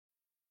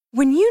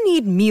When you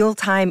need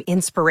mealtime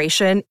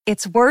inspiration,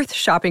 it's worth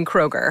shopping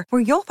Kroger,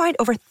 where you'll find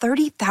over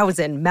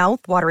 30,000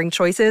 mouth-watering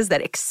choices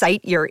that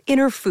excite your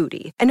inner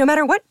foodie. And no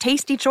matter what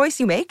tasty choice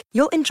you make,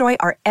 you'll enjoy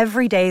our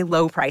everyday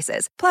low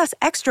prices, plus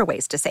extra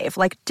ways to save,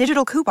 like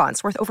digital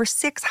coupons worth over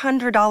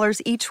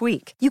 $600 each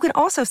week. You can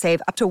also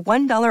save up to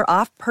 $1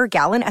 off per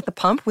gallon at the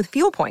pump with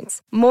fuel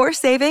points. More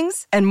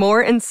savings and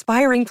more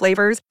inspiring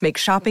flavors make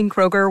shopping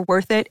Kroger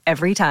worth it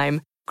every time.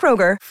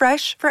 Kroger,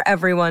 fresh for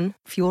everyone.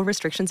 Fuel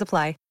restrictions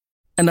apply.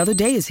 Another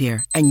day is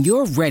here, and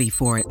you're ready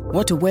for it.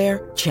 What to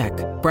wear? Check.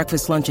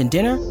 Breakfast, lunch, and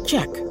dinner?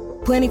 Check.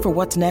 Planning for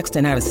what's next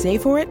and how to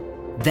save for it?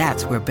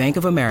 That's where Bank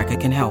of America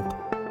can help.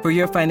 For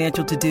your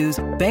financial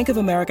to-dos, Bank of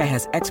America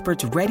has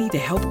experts ready to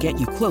help get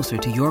you closer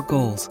to your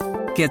goals.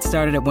 Get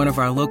started at one of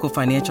our local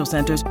financial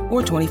centers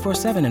or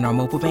 24/7 in our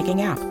mobile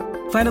banking app.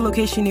 Find a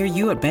location near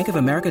you at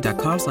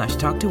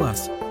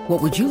bankofamerica.com/talktous. What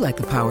would you like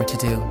the power to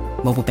do?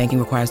 Mobile banking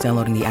requires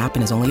downloading the app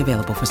and is only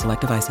available for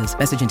select devices.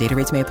 Message and data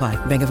rates may apply.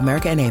 Bank of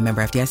America N.A.,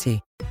 member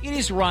FDIC. It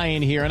is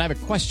Ryan here, and I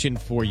have a question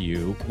for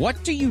you.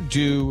 What do you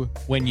do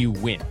when you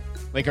win?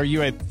 Like, are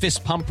you a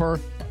fist pumper,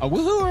 a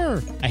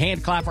woo-hooer, a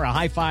hand clapper, a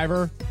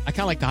high-fiver? I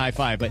kind of like the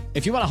high-five, but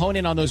if you want to hone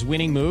in on those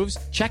winning moves,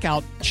 check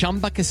out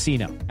Chumba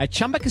Casino. At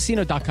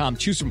ChumbaCasino.com,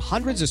 choose from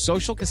hundreds of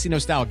social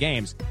casino-style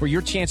games for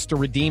your chance to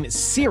redeem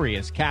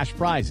serious cash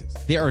prizes.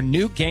 There are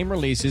new game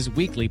releases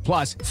weekly,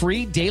 plus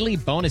free daily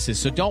bonuses,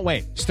 so don't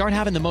wait. Start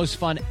having the most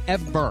fun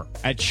ever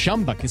at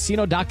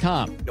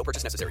ChumbaCasino.com. No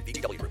purchase necessary.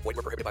 VGW Group. Void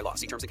where prohibited by law.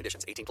 See terms and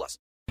conditions. 18+.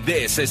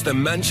 This is the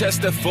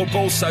Manchester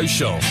Football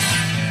Social,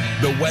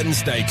 the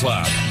Wednesday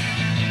Club.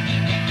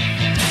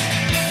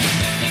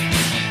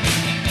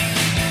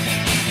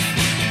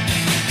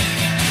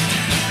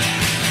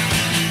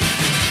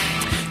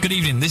 Good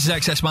evening, this is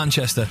XS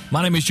Manchester.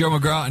 My name is Joe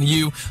McGrath and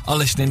you are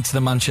listening to the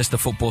Manchester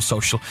Football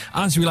Social.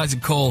 As we like to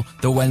call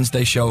the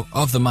Wednesday show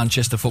of the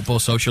Manchester Football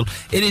Social,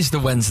 it is the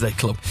Wednesday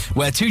Club,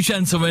 where two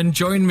gentlemen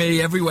join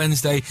me every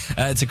Wednesday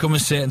to come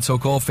and sit and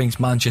talk all things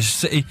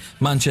Manchester City,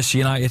 Manchester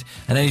United,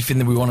 and anything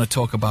that we want to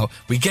talk about.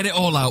 We get it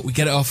all out, we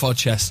get it off our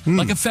chest,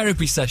 like a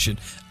therapy session.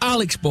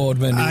 Alex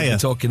Boardman, who's been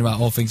talking about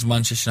all things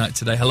Manchester United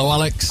today. Hello,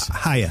 Alex.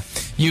 Hiya.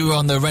 You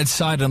on the red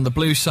side, on the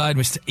blue side,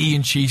 Mr.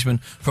 Ian Cheeseman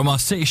from our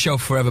City show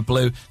Forever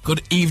Blue.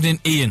 Good evening,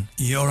 Ian.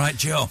 You all right,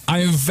 Joe? I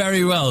am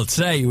very well.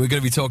 Today we're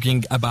going to be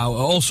talking about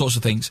all sorts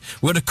of things.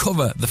 We're going to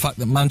cover the fact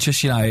that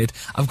Manchester United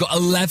have got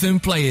 11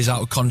 players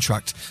out of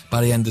contract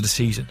by the end of the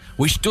season,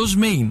 which does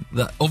mean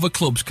that other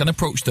clubs can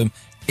approach them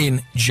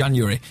in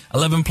January.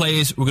 11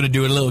 players. We're going to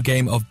do a little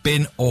game of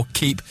bin or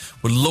keep.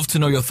 Would love to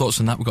know your thoughts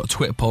on that. We've got a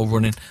Twitter poll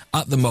running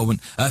at the moment.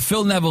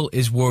 Phil Neville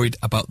is worried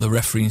about the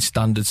refereeing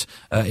standards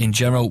in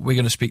general. We're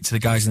going to speak to the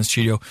guys in the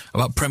studio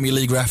about Premier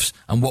League refs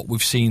and what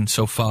we've seen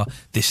so far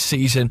this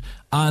season.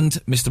 And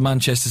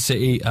Manchester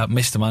City and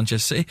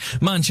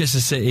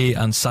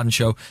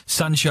Sancho.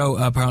 Sancho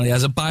apparently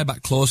has a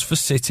buyback clause for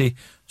City.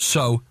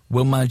 So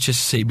will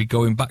Manchester City be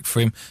going back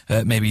for him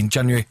maybe in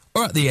January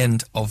or at the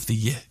end of the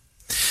year?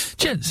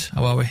 Gents,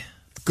 how are we?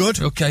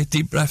 Good. Okay,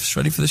 deep breaths,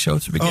 ready for the show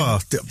to begin? Oh,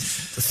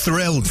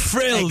 thrilled.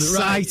 Excited.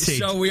 Right.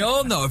 So we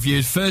all know, if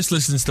you first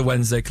listens to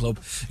Wednesday Club,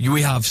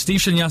 we have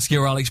Steve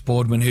Shanyaski or Alex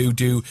Boardman who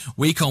do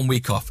week on,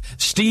 week off.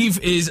 Steve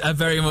is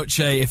very much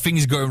if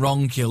things are going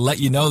wrong, he'll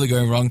let you know they're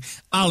going wrong.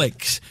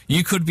 Alex,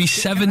 you could be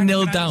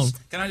 7-0 down.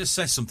 Can I just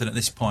say something at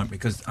this point?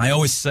 Because I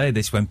always say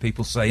this when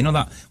people say, you know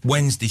that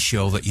Wednesday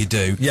show that you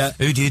do? Yeah.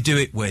 Who do you do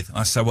it with?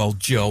 I say, well,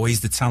 Joe, he's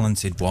the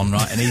talented one,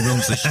 right? And he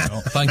runs the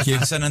show. Thank you.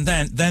 I said, and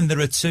then there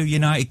are two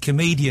United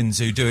comedians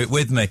who do it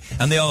with me.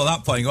 And they all at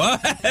that point go,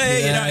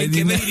 hey, United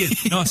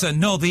comedians. No, I said,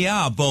 no, they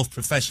are both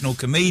professional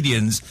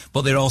comedians,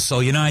 but they're also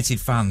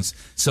United fans.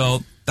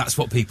 So that's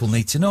what people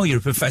need to know. You're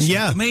a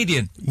professional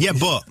comedian. Yeah,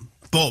 but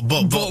come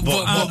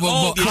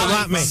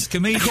at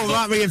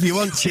me if you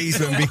want,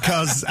 Cheeseman,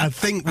 because I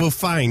think we'll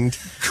find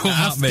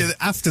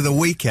after the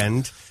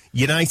weekend,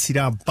 United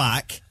are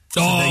back.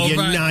 The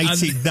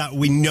United that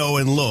we know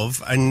and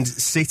love, and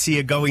City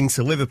are going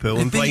to Liverpool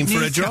and playing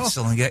for a draw.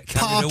 And get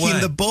Parking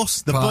the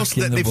bus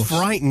that they're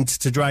frightened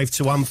to drive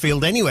to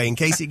Anfield anyway in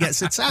case it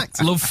gets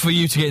attacked. Love for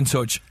you to get in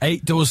touch.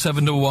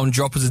 87711,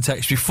 drop us a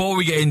text before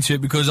we get into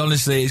it, because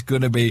honestly it's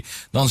going to be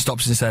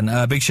non-stop since then.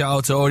 Big shout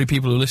out to all the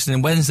people who are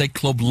listening. Wednesday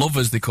Club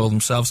Lovers, they call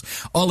themselves.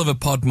 Oliver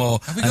Podmore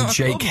and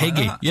Jake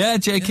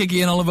Higgy. Jake Higgy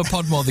and Oliver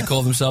Podmore, they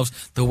call themselves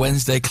the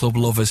Wednesday Club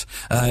Lovers.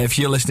 If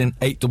you're listening,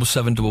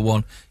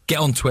 87711. Get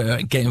on Twitter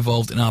and get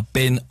involved in our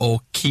bin or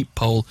keep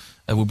poll.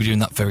 We'll be doing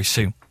that very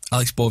soon.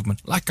 Alex Boardman,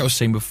 like I was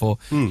saying before,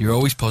 you're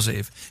always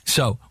positive.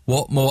 So,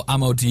 what more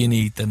ammo do you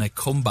need than a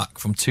comeback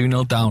from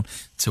 2-0 down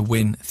to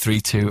win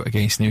 3-2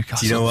 against Newcastle?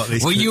 Do you know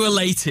what Were you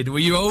elated? Were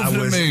you over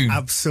the moon? I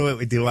was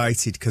absolutely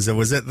delighted, because I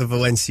was at the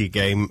Valencia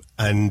game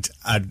and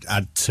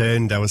I'd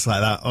turned. I was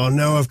like that, oh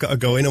no, I've got to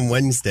go in on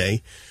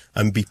Wednesday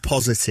and be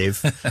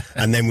positive.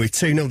 And then we're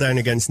 2-0 down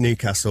against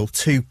Newcastle,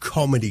 2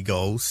 comedy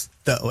goals.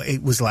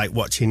 It was like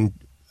watching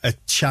a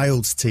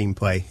child's team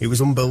play. It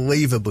was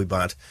unbelievably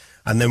bad.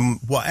 And then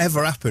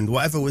whatever happened,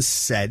 whatever was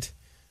said,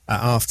 at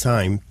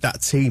half-time,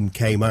 that team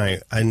came out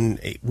and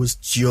it was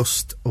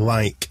just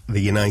like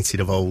the United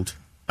of old.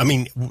 I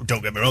mean,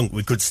 don't get me wrong,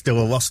 we could still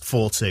have lost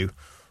 4-2,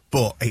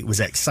 but it was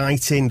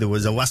exciting. There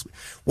was a last...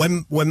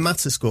 When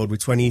Mata scored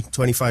with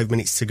 25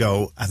 minutes to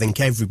go, I think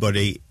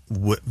everybody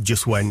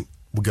just went,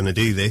 we're going to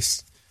do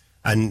this.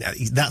 And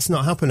that's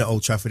not happened at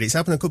Old Trafford. It's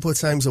happened a couple of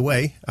times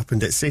away.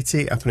 Happened at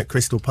City, happened at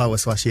Crystal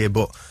Palace last year,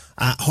 but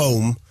at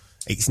home,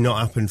 it's not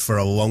happened for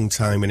a long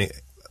time. And it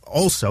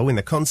also, in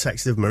the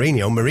context of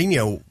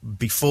Mourinho,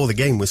 before the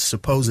game, was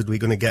supposedly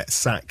going to get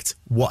sacked,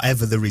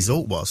 whatever the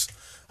result was.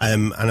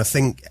 And I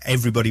think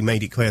everybody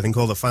made it clear, I think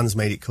all the fans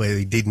made it clear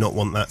they did not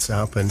want that to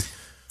happen.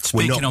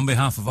 Speaking on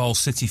behalf of all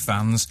City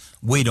fans,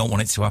 we don't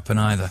want it to happen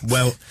either.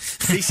 Well,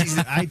 this is,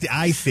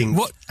 I think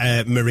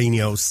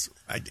Mourinho's...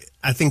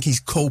 I think he's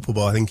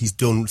culpable. I think he's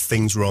done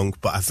things wrong,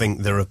 but I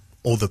think there are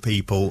other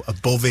people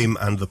above him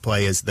and the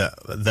players that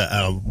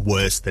are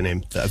worse than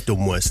him, that have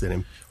done worse than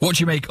him. What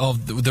do you make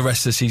of the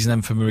rest of the season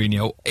then for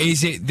Mourinho?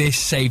 Is it this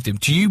saved him?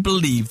 Do you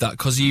believe that,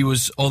 because he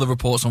was all the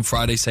reports on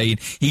Friday saying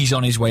he's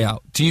on his way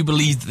out, do you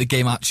believe that the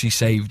game actually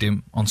saved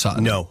him on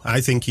Saturday? No,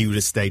 I think he would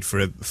have stayed for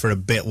a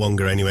bit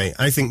longer anyway.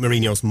 I think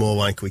Mourinho's more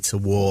likely to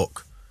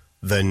walk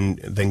than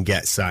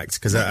get sacked,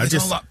 because I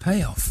just... all that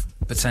payoff,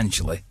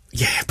 potentially.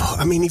 Yeah, but,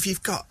 I mean, if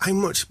you've got... How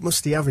much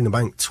must he have in the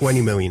bank?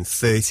 20 million,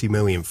 30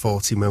 million,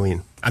 40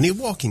 million. And he'll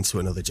walk into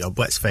another job,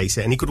 let's face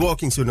it. And he could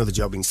walk into another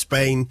job in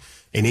Spain,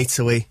 in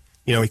Italy.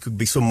 You know, he could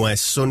be somewhere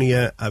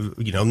sunnier.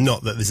 You know,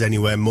 not that there's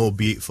anywhere more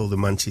beautiful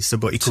than Manchester,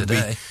 but he could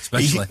today,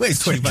 especially. Well,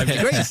 it's 25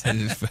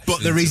 degrees.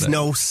 But there is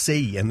no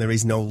sea and there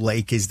is no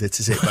lake, is there,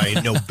 to sit by,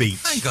 and no beach.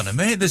 Hang on a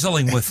minute, there's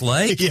Hollingworth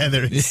Lake. Yeah,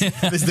 there is.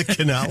 There's the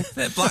canal.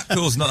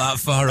 Blackpool's not that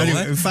far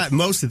away. In fact,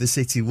 most of the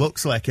city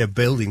looks like a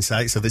building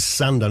site, so there's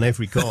sand on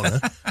every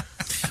corner.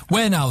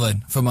 Where now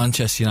then for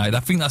Manchester United? I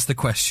think that's the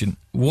question.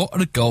 What are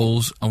the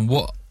goals and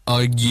what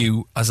are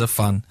you as a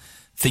fan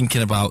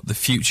thinking about the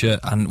future,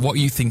 and what are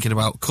you thinking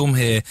about come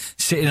here,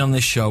 sitting on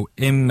this show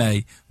in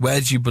May? Where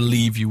do you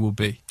believe you will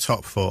be?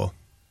 Top 4.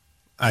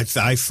 I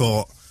think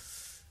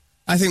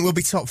we'll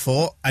be top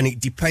 4, and it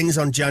depends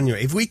on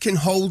January. If we can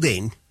hold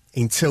in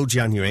until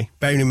January,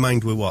 bearing in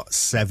mind we're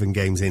 7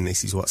 games in,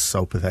 this is what's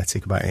so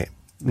pathetic about it.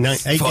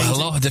 8 games. A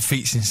lot of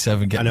defeats in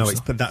 7 games. I know,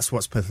 but that's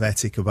what's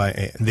pathetic about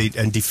it.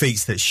 And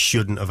defeats that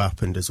shouldn't have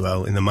happened as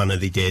well, in the manner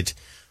they did.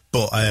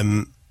 But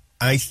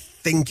I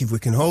think if we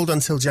can hold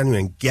until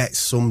January and get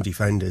some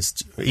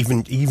defenders,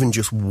 even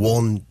just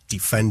one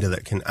defender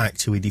that can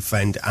actually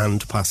defend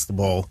and pass the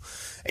ball,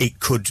 it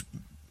could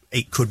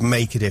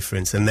make a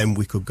difference, and then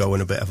we could go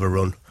on a bit of a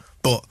run.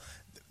 But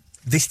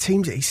this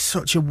team is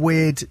such a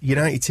weird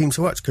United team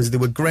to watch, because they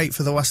were great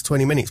for the last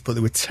 20 minutes, but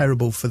they were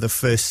terrible for the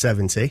first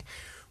 70.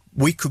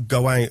 We could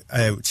go out...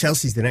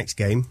 Chelsea's the next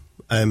game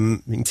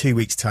in 2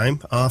 weeks' time,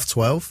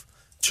 12:30.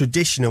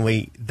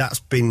 Traditionally, that's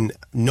been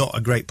not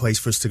a great place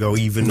for us to go,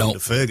 even under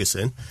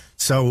Ferguson.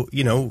 So,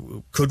 you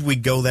know, could we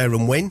go there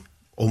and win?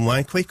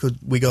 Unlikely. Could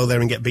we go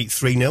there and get beat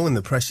 3-0 and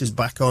the pressure's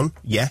back on?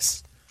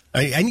 Yes.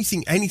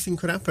 Anything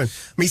could happen.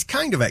 I mean, it's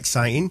kind of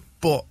exciting,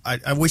 but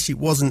I wish it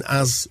wasn't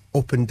as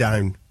up and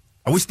down.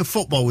 I wish the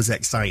football was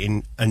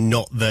exciting and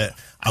not that,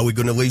 are we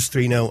going to lose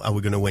 3-0, are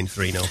we going to win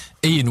 3-0?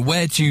 Ian,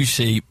 where do you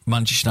see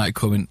Manchester United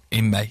coming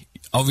in May?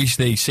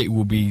 Obviously, City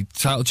will be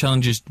title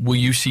challengers. Will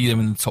you see them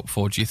in the top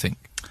 4, do you think?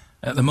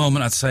 At the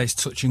moment, I'd say it's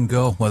touch and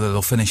go whether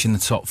they'll finish in the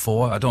top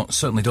 4. I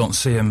certainly don't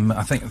see them.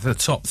 I think the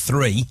top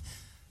 3,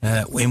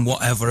 in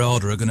whatever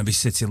order, are going to be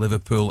City,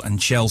 Liverpool and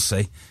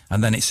Chelsea,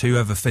 and then it's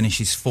whoever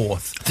finishes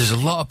 4th. There's a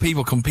lot of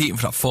people competing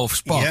for that 4th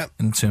spot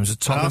in terms of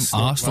Tottenham.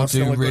 Arsenal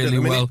doing really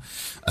well.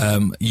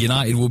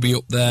 United will be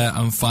up there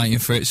and fighting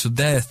for it. So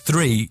they're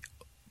 3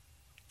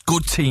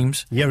 good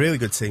teams. Yeah, really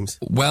good teams.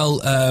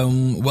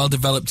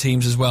 Well-developed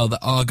teams as well that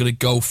are going to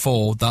go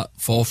for that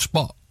 4th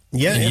spot.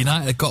 Yeah,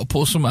 United have got to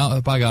pull something out of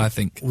the bag, I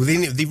think. Well,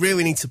 they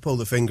really need to pull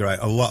the finger out.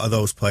 A lot of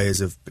those players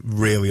have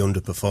really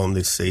underperformed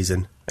this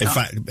season. In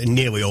fact,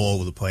 nearly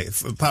all of the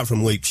players, apart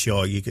from Luke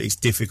Shaw, it's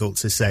difficult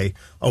to say,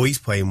 oh, he's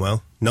playing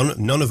well.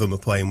 None of them are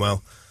playing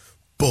well.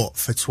 But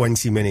for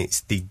 20 minutes,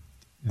 they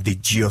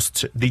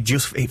just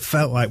it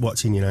felt like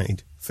watching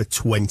United for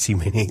 20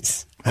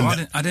 minutes.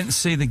 Well, I didn't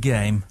see the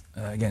game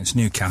against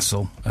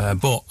Newcastle,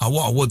 but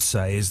what I would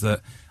say is that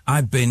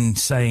I've been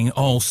saying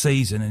all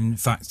season, and in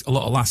fact a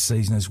lot of last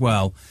season as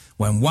well,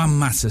 when Juan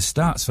Mata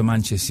starts for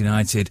Manchester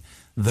United,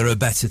 they're a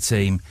better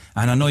team.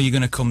 And I know you're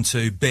going to come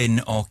to bin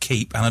or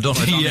keep, and I don't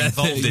know if I'm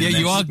involved in this. Yeah,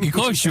 you are. Of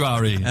course you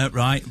are, Ian.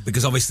 Right,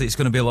 because obviously it's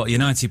going to be a lot of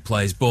United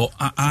players. But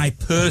I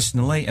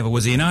personally, if I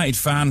was a United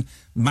fan,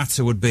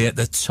 Mata would be at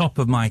the top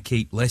of my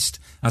keep list.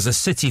 As a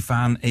City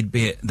fan, he'd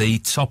be at the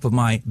top of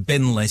my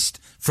bin list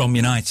from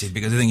United,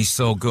 because I think he's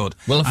so good.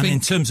 Well,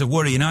 in terms of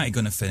where United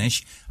going to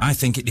finish, I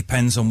think it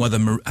depends on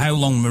how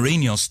long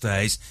Mourinho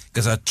stays,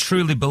 because I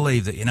truly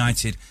believe that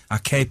United are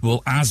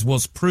capable, as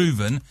was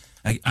proven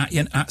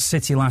At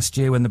City last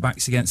year when the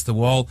back's against the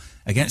wall,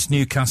 against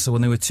Newcastle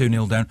when they were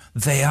 2-0 down,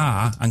 they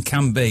are and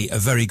can be a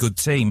very good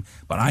team,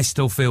 but I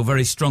still feel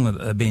very strongly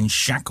that they're being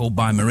shackled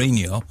by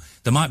Mourinho.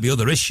 There might be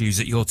other issues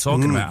that you're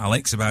talking about,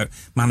 Alex, about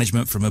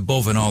management from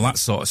above and all that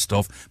sort of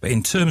stuff, but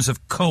in terms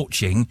of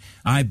coaching,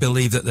 I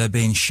believe that they're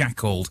being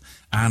shackled,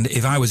 and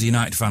if I was a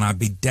United fan, I'd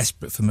be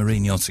desperate for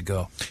Mourinho to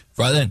go.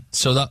 Right then,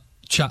 so that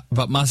chat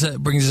about Mazza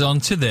brings us on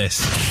to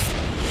this.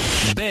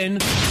 Ben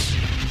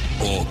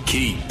or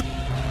keep?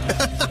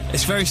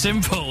 It's very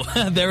simple.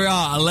 There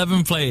are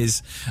 11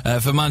 players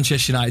for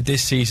Manchester United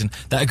this season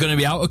that are going to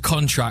be out of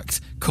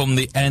contract come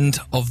the end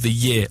of the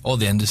year, or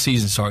the end of the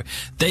season, sorry.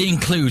 They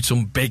include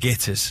some big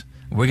hitters.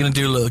 We're going to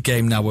do a little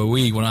game now where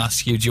we want to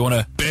ask you, do you want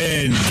to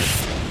Ben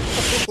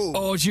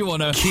or do you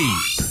want to keep?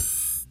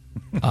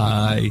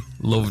 I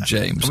love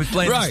James. Are we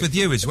playing this with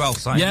you as well,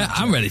 Simon? Yeah,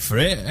 I'm ready for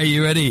it. Are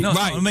you ready? No,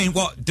 right. I mean,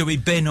 what, do we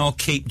bin or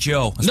keep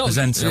Joe as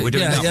presenter? We're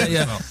doing that.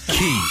 Yeah.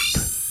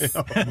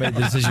 Keep. Made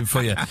the decision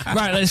for you.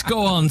 Right, let's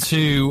go on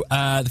to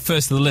the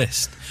first of the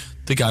list.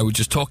 The guy we're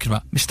just talking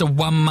about, Mr.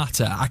 Juan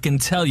Mata. I can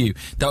tell you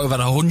that we've had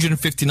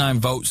 159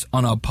 votes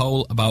on our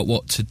poll about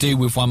what to do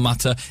with Juan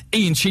Mata.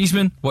 Ian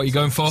Cheeseman, what are you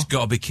going for? It's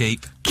got to be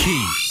keep.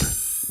 Keep.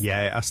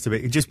 Yeah, it has to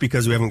be. Just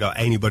because we haven't got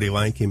anybody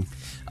like him.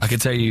 I can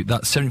tell you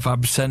that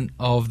 75%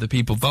 of the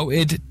people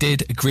voted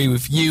did agree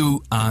with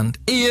you and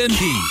Ian.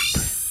 Keep.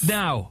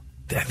 Now,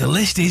 the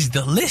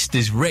list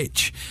is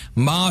rich.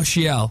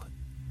 Martial,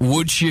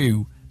 would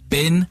you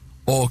bin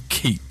or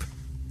keep?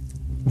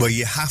 Well,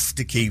 you have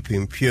to keep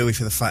him purely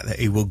for the fact that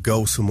he will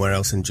go somewhere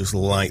else and just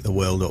light the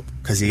world up,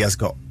 because he has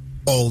got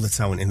all the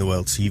talent in the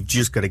world. So you've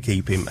just got to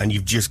keep him, and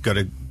you've just got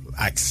to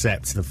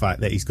accept the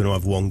fact that he's going to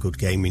have one good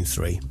game in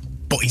 3.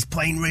 But he's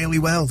playing really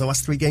well. The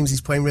last 3 games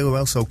he's playing really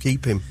well, so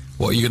keep him.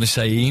 What are you going to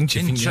say, Ian? Do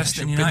you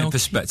Interesting think United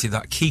perspective,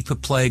 that keeper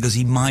play because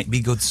he might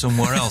be good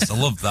somewhere else. I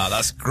love that.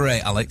 That's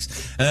great,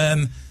 Alex.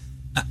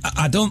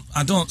 I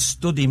don't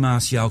study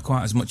Martial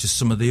quite as much as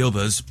some of the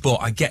others, but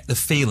I get the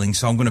feeling,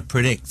 so I'm going to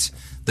predict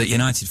that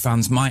United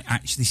fans might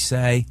actually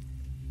say,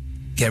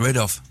 get rid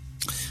of.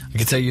 I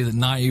can tell you that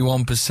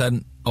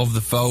 91% of the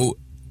vote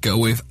go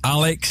with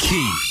Alex.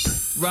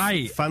 Keep.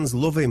 Right. Fans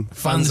love him.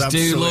 Fans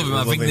do love him.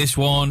 I think this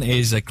one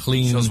is a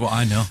clean... Shows what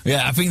I know.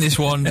 Yeah, I think this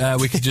one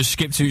we could just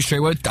skip to straight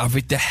away.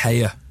 David De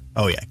Gea.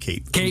 Oh, yeah,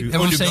 keep. Keep.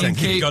 Everyone's saying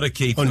keep. You've got to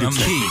keep.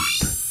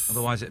 100%.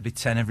 Otherwise it'd be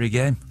 10 every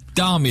game.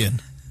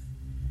 Darmian,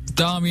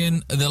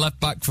 the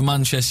left back for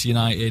Manchester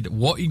United.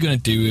 What are you going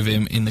to do with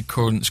him in the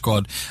current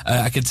squad?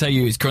 I can tell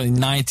you it's currently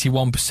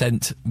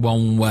 91%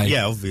 one way.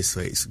 Yeah,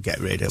 obviously it's get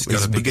rid of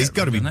him. He's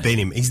got to be bin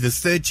him. He's the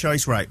 3rd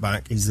choice right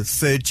back. He's the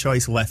 3rd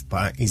choice left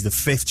back. He's the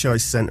 5th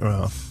choice centre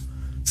half.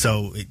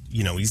 So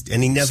he never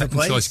plays.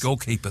 2nd choice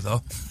goalkeeper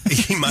though.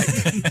 He might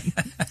be.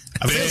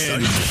 I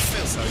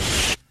feel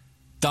sorry.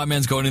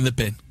 Darmian's going in the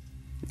bin.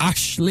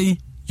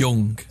 Ashley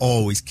Young.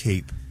 Always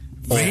keep.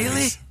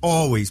 Really?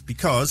 Always,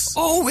 because...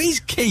 Always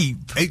keep?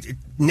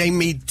 Name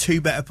me 2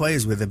 better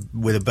players with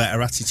a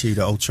better attitude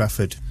at Old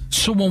Trafford.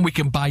 Someone we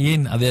can buy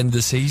in at the end of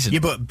the season. Yeah,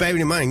 but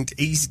bearing in mind,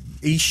 he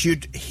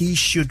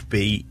should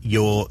be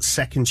your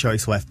 2nd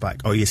choice left back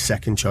or your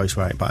 2nd choice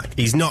right back.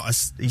 He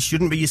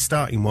shouldn't be your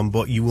starting one,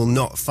 but you will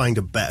not find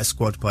a better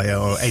squad player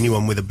or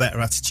anyone with a better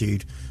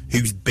attitude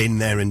who's been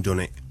there and done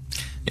it.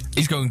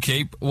 He's going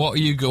keep. What would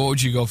you go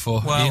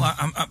for? Well,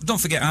 I don't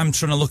forget, I'm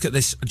trying to look at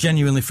this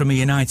genuinely from a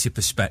United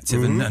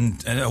perspective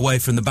and away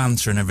from the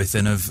banter and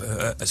everything.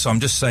 So I'm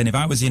just saying, if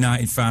I was a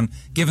United fan,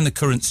 given the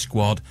current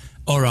squad,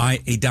 all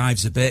right, he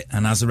dives a bit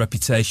and has a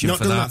reputation for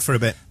that. Not done that for a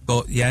bit.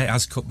 But yeah, it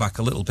has cut back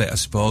a little bit, I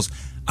suppose.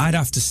 I'd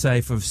have to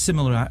say, for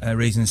similar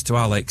reasons to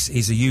Alex,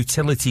 he's a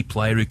utility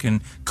player who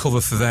can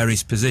cover for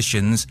various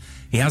positions.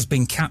 He has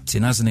been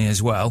captain, hasn't he,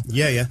 as well?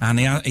 Yeah. And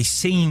he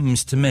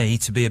seems to me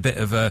to be a bit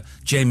of a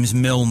James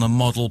Milner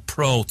model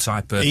pro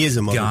type of guy. He is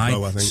a model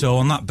pro, I think. So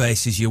on that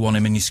basis, you want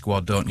him in your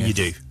squad, don't you? You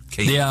do.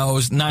 Yeah, I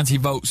was 90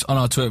 votes on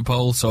our Twitter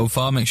poll so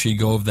far. Make sure you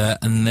go over there,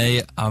 and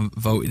they have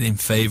voted in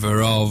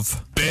favour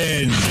of...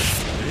 bin.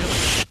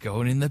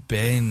 Going in the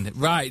bin.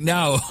 Right,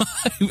 now,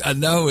 I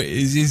know it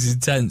is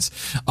intense.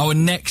 Our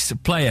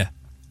next player,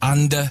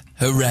 Ander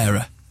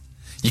Herrera.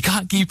 You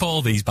can't keep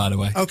all these, by the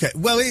way. Okay,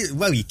 well,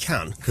 you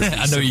can.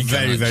 I know you can.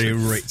 Very, very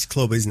rich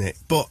club, isn't it?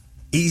 But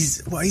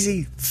he's,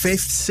 5th,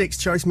 6th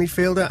choice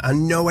midfielder? I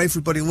know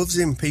everybody loves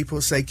him.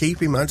 People say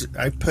keep him. I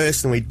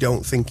personally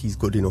don't think he's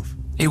good enough.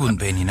 He wouldn't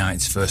be in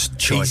United's first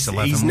choice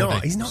 11. He's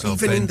not. He's not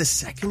even in the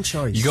 2nd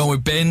choice. You're going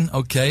with bin?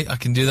 Okay, I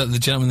can do that. The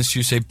gentleman in the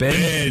studio say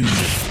bin.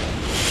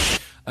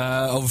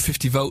 Over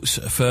 50 votes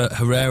for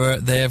Herrera.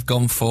 They have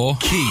gone for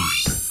keep.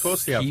 Of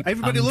course they have.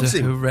 Everybody loves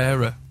him.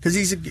 Herrera. Because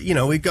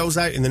he goes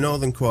out in the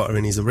northern quarter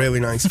and he's a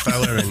really nice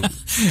fella. And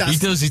he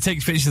does. He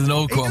takes pictures of the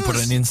northern quarter and put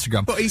it on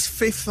Instagram. But he's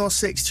 5th or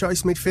 6th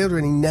choice midfielder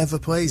and he never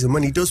plays. And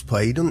when he does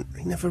play,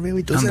 he never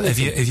really does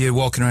anything. If you're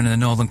walking around in the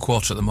northern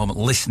quarter at the moment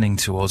listening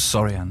to us,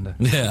 sorry, Ander.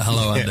 Yeah,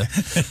 hello, Ander.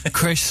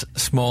 Chris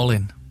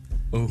Smalling.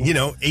 Ooh.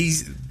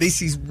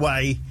 This is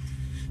why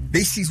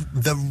This is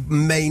the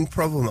main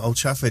problem at Old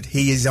Trafford.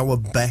 He is our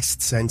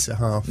best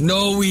centre-half.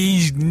 No,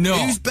 he's not.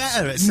 Who's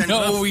better at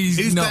centre-half? No, he's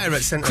Who's not. better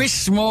at centre-half? Chris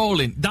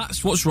Smalling.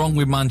 That's what's wrong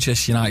with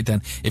Manchester United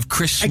then. If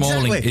Chris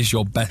Smalling is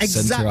your best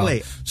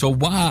centre-half. So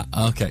why?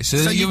 Okay,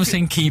 so you were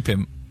saying keep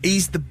him.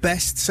 He's the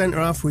best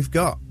centre-half we've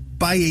got.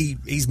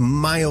 He's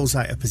miles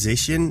out of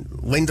position.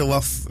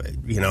 Lindelof,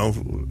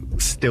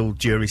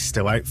 jury's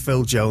still out.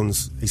 Phil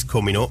Jones is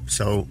coming up,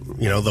 so,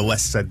 the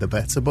less said the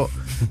better. But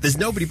there's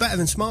nobody better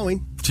than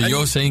Smalling. So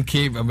you're saying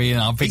keep? I mean,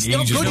 I think he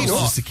just wants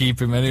us to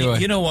keep him anyway.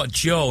 You know what?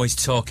 Joe is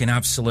talking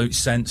absolute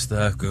sense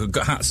there.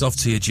 Hats off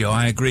to you, Joe.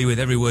 I agree with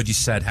every word you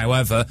said.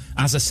 However,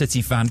 as a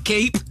City fan,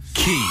 keep.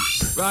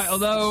 Right,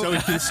 although... So we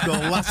can score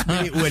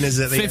last-minute winners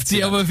at the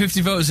end. Over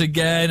 50 votes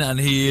again, and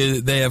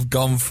they have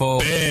gone for...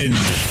 Ben.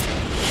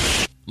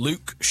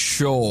 Luke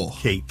Shaw.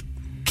 Keep.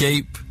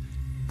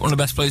 One of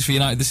the best players for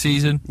United this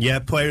season. Yeah,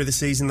 player of the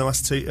season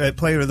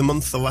player of the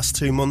month the last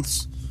 2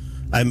 months.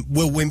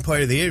 Will win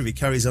player of the year if he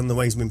carries on the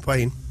way he's been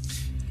playing.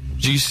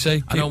 Do you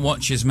say? I don't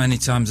watch as many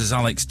times as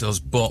Alex does,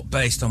 but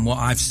based on what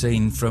I've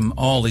seen from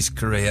all his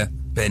career,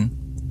 Ben.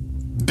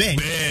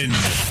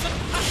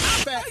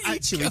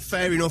 Actually,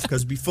 fair enough,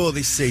 because before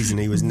this season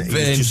he was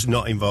just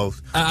not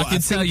involved. I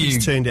can tell you,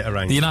 he's turned it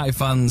around. The United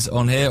fans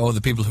on here, or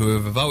the people who are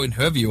voting,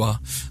 whoever you are,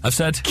 have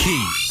said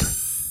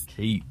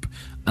keep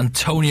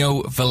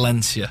Antonio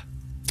Valencia.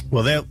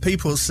 Well,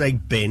 people say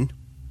bin,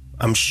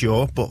 I'm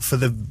sure, but for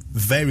the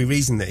very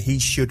reason that he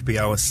should be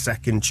our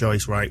second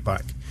choice right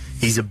back.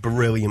 He's a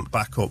brilliant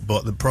backup,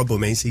 but the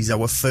problem is he's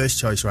our first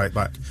choice right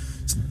back.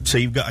 So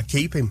you've got to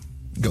keep him.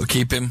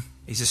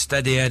 He's a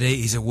steady Eddie,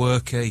 he's a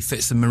worker, he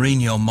fits the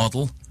Mourinho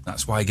model.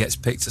 That's why he gets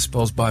picked, I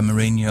suppose, by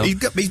Mourinho.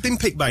 He's been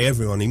picked by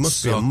everyone. He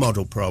must be a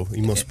model pro.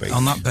 He must be.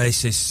 On that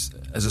basis,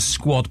 as a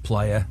squad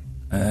player,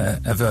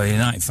 of a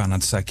United fan,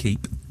 I'd say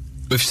keep.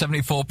 With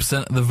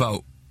 74% of the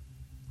vote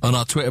on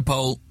our Twitter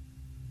poll,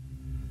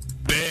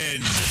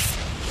 bin.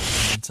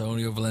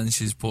 Antonio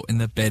Valencia's put in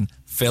the bin.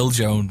 Phil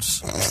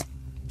Jones.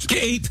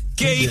 Keep.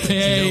 You've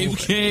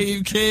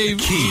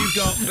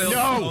got Phil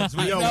Jones.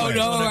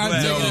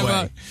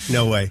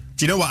 No way.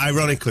 Do you know what?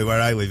 Ironically, where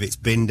I live, it's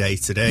bin day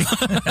today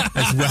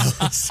as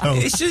well. So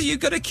it's just you've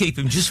got to keep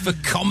him just for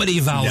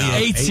comedy value.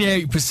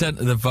 88%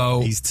 of the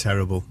vote. He's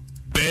terrible.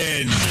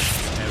 Bin.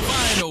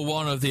 Final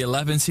one of the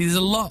 11. See, there's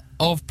a lot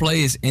of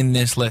players in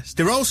this list.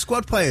 They're all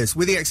squad players,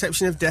 with the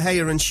exception of De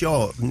Gea and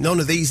Shaw. None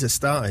of these are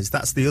starters.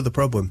 That's the other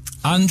problem.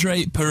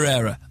 Andre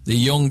Pereira, the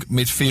young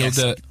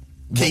midfielder.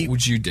 Yes. What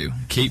would you do?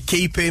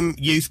 Keep him,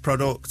 youth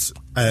product.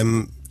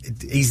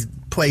 He's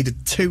played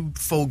 2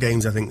 full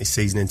games, I think, this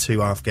season, in 2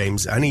 half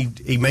games, and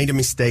he made a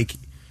mistake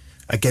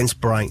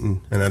against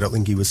Brighton, and I don't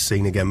think he was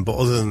seen again. But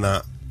other than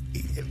that,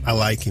 I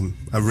like him.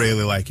 I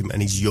really like him,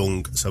 and he's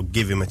young, so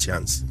give him a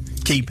chance.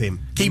 Keep him.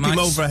 Keep him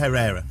over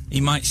Herrera. He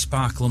might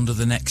sparkle under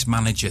the next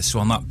manager, so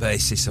on that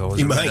basis,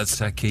 I'd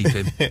say keep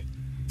him.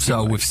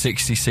 So with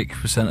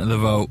 66% of the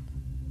vote,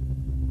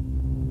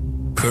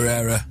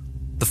 Pereira,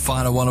 the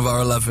final one of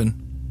our 11.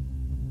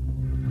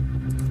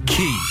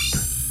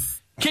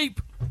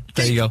 Keep.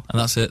 There you go, and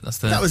that's it.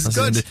 That was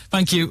good.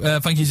 Thank you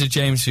to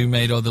James who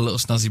made all the little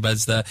snazzy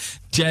beds there.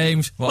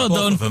 James, well both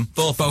done. Of them.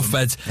 Both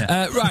beds.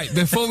 Yeah. Right,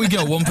 before we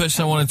go, one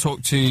person I want to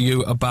talk to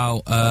you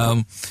about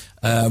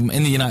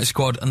in the United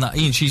squad, and that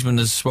Ian Cheeseman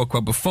has spoke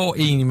about before.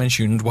 Ian, you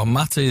mentioned Juan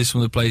Mata is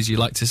some of the players you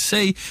like to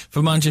see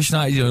for Manchester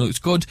United. Looks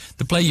good.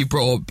 The player you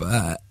brought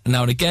up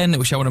now and again,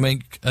 which I want to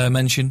make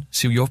mention,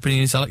 see what your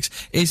opinion is, Alex,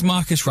 is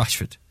Marcus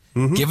Rashford.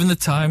 Mm-hmm. Given the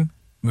time,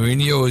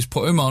 Mourinho has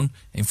put him on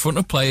in front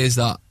of players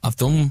that have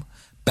done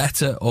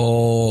better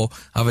or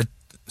have a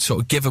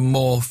sort of given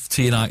more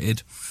to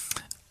United.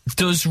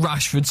 Does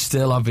Rashford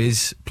still have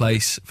his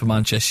place for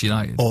Manchester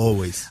United?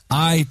 Always.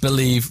 I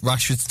believe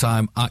Rashford's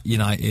time at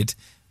United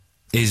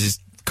is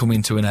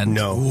coming to an end.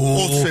 No.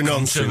 Utter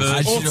nonsense.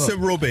 Utter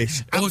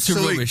rubbish.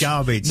 Absolute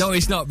garbage. No,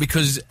 it's not,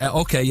 because,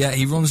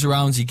 he runs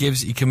around, he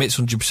commits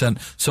 100%.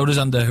 So does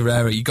Ander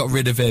Herrera. You got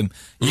rid of him.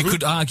 Mm-hmm. You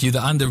could argue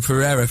that Ander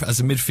Herrera, as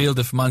a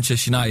midfielder for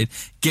Manchester United,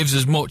 gives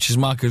as much as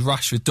Marcus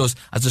Rashford does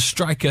as a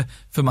striker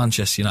for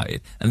Manchester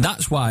United. And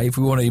that's why, if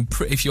you want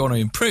to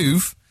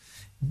improve,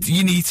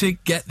 you need to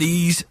get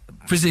these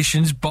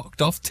positions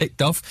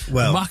ticked off.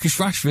 Well, Marcus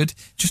Rashford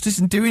just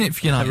isn't doing it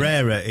for United.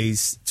 Herrera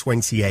is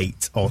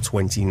 28 or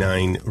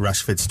 29.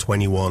 Rashford's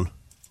 21,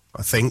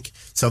 I think.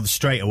 So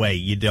straight away,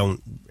 you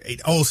don't...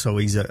 Also,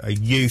 he's a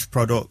youth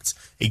product.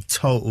 He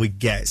totally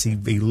gets... He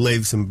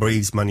lives and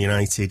breathes Man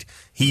United.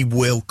 He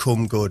will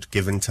come good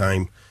given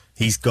time.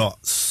 He's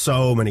got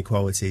so many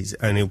qualities,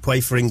 and he'll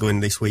play for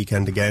England this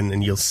weekend again,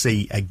 and you'll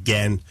see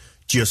again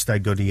just how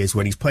good he is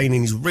when he's playing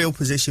in his real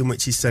position,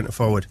 which is centre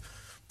forward.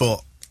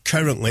 But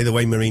currently, the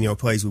way Mourinho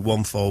plays with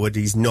one forward,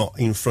 he's not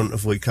in front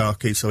of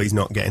Lukaku, so he's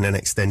not getting an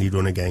extended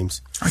run of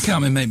games. I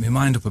can't make my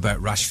mind up about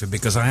Rashford,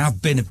 because I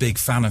have been a big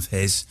fan of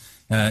his.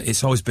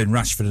 It's always been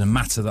Rashford and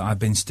Mata that I've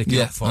been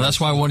sticking up for. And that's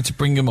why I wanted to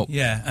bring him up.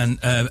 Yeah, and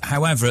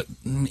however,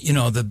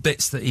 the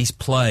bits that he's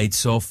played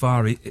so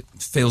far, it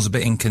feels a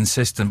bit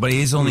inconsistent, but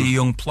he is only a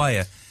young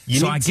player.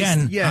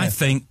 I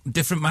think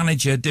different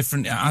manager,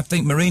 I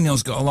think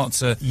Mourinho's got a lot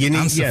to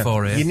answer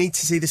for here. You need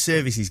to see the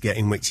service he's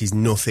getting, which is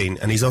nothing,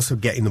 and he's also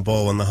getting the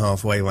ball on the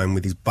halfway line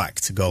with his back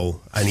to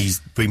goal, and he's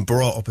been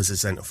brought up as a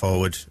centre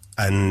forward,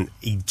 and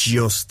he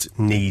just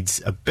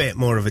needs a bit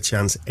more of a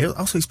chance.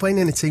 Also, he's playing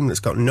in a team that's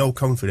got no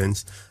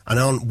confidence and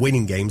aren't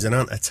winning games and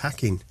aren't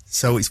attacking,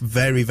 so it's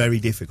very, very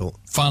difficult.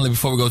 Finally,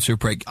 before we go to a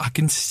break, I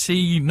can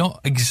see not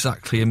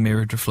exactly a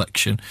mirrored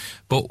reflection,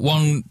 but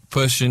one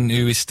person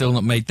who is still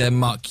not made their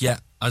mark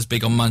yet as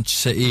big on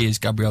Manchester City is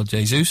Gabriel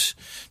Jesus.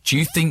 Do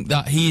you think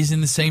that he is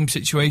in the same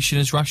situation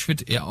as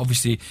Rashford? Yeah,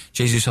 obviously,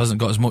 Jesus hasn't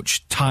got as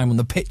much time on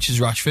the pitch as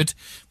Rashford,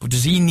 but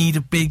does he need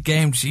a big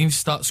game? Does he need to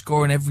start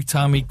scoring every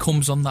time he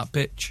comes on that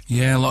pitch?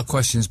 Yeah, a lot of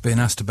questions being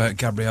asked about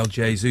Gabriel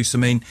Jesus. I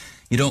mean,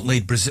 you don't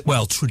lead Brazil.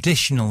 Well,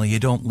 traditionally, you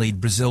don't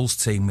lead Brazil's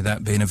team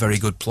without being a very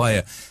good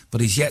player, but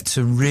he's yet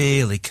to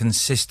really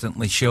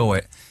consistently show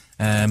it.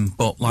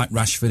 But like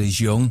Rashford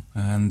is young,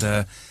 and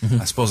I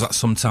suppose that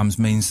sometimes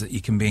means that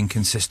you can be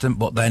inconsistent.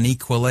 But then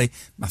equally,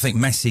 I think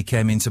Messi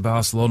came into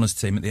Barcelona's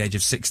team at the age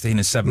of 16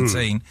 or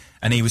 17,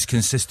 and he was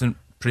consistent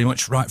pretty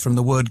much right from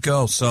the word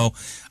go. So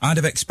I'd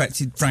have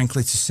expected,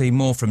 frankly, to see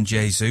more from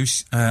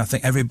Jesus. I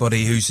think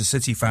everybody who's a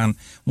City fan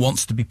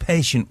wants to be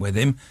patient with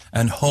him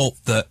and hope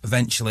that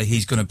eventually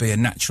he's going to be a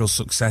natural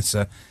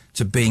successor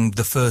to being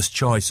the first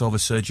choice over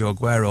Sergio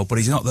Aguero. But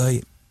he's not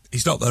there.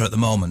 He's not there at the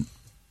moment.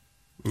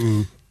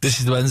 This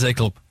is the Wednesday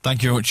Club.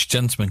 Thank you very much,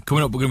 gentlemen.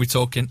 Coming up, we're going to be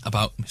talking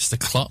about Mr.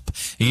 Klopp.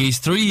 He's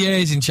 3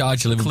 years in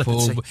charge of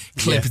Liverpool.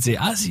 Clipperty.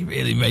 Has he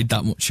really made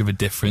that much of a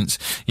difference?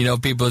 You know,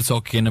 people are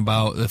talking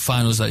about the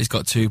finals that he's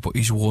got to, but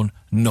he's won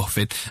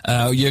nothing.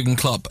 Jurgen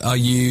Klopp, are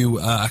you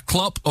a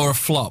Klopp or a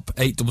flop?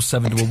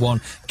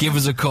 87711. Give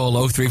us a call,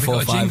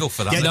 0345. Got a jingle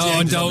for that.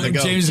 No, don't.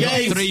 James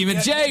has got 3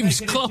 minutes.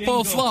 James, Klopp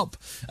or flop?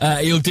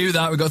 He'll do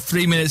that. We've got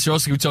 3 minutes. We're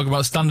also going to be talking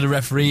about standard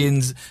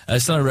referees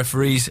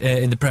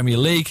in the Premier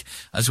League,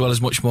 as well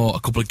as much more. A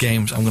couple of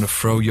games I'm going to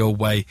throw your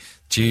way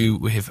due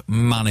with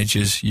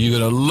managers. You're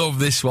going to love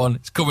this one.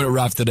 It's coming up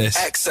right after this.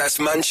 Excess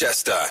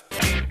Manchester.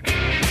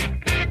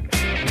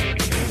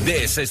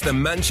 This is the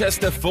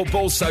Manchester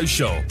Football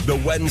Social, the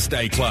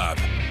Wednesday Club.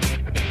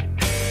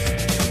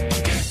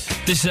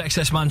 This is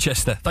XS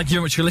Manchester. Thank you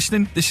very much for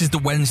listening. This is the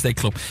Wednesday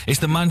Club. It's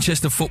the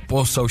Manchester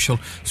Football Social,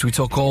 so we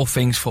talk all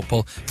things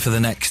football for the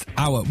next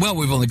hour. Well,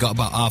 we've only got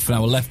about half an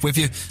hour left with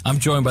you. I'm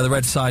joined by the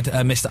Red Side,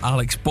 Mr.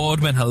 Alex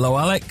Boardman. Hello,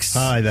 Alex.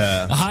 Hi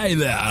there. Hi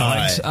there,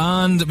 Alex.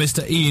 Hi. And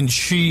Mr. Ian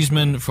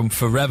Cheeseman from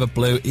Forever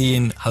Blue.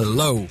 Ian,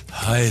 hello.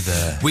 Hi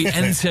there. We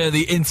enter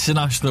the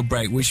international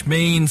break, which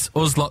means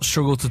us lot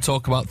struggle to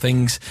talk about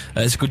things.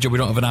 It's a good job we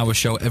don't have an hour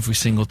show every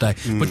single day.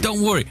 But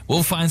don't worry,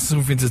 we'll find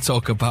something to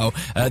talk about.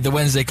 The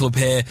Wednesday Club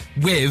here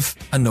with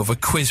another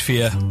quiz for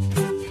you.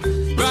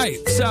 Right,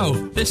 so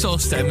this all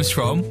stems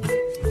from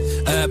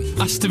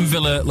Aston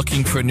Villa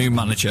looking for a new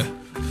manager.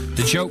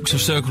 The jokes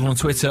have circled on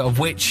Twitter of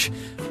which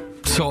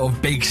sort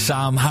of Big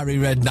Sam, Harry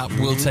Redknapp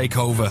will take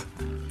over.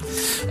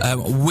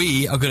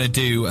 We are going to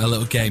do a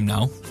little game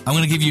now. I'm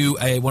going to give you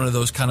one of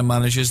those kind of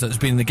managers that's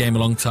been in the game a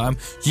long time.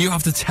 You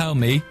have to tell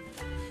me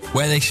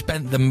where they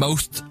spent the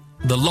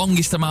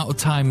longest amount of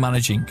time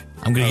managing.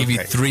 I'm going to give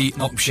you 3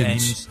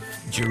 options.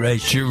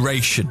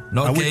 Duration.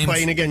 Not Are games. We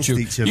playing against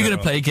each other? You're going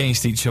to play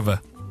against each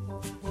other.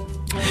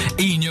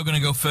 Ian, you're going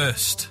to go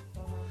first.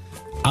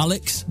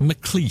 Alex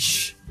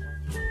McLeish.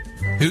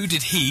 Who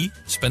did he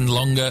spend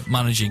longer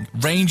managing?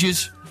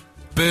 Rangers,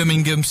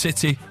 Birmingham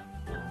City.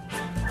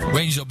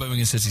 Rangers or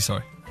Birmingham City,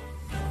 sorry.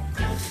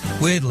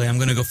 Weirdly, I'm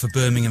going to go for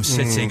Birmingham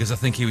City because I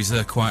think he was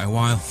there quite a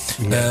while.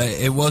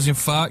 It was, in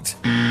fact,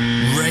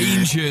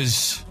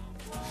 Rangers.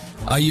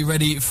 Are you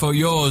ready for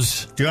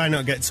yours? Do I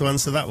not get to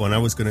answer that one? I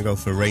was going to go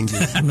for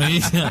Rangers.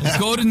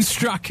 Gordon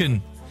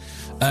Strachan.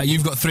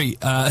 You've got 3.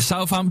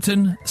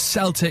 Southampton,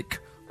 Celtic,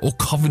 or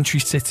Coventry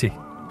City?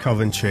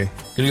 Coventry.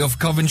 Gonna go for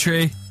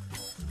Coventry.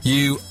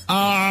 You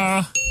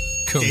are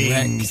correct.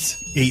 Ding.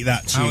 Eat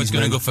that cheese. I was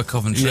going to go for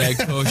Coventry. Yeah,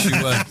 of course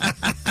you were.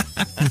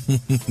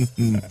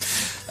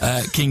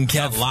 King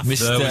Kev,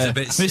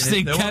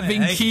 Mr.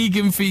 Kevin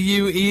Keegan for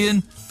you,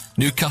 Ian.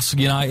 Newcastle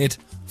United,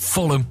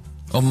 Fulham,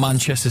 or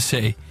Manchester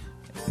City?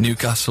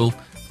 Newcastle,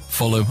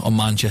 Fulham, or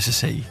Manchester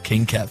City?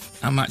 King Kev.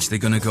 I'm actually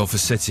going to go for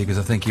City because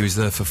I think he was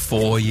there for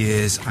 4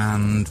 years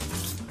and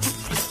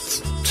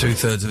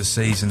 2/3 of a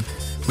season.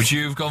 Would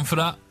you have gone for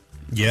that?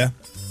 Yeah.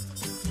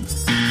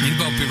 You'd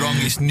both be wrong.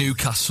 It's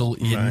Newcastle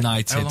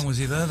United. How long was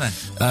he there then?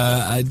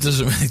 It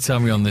doesn't really tell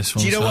me on this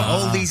one. Do you know what?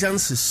 All these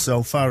answers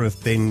so far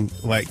have been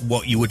like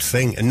what you would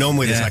think, and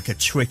normally there's like a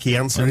tricky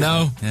answer.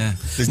 No. Yeah.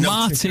 There's no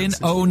Martin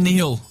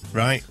O'Neill.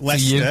 Right.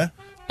 Leicester.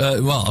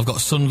 Well, I've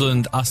got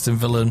Sunderland, Aston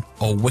Villa,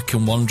 or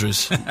Wycombe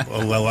Wanderers.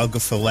 well, I'll go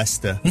for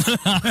Leicester.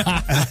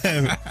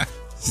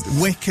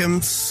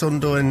 Wycombe,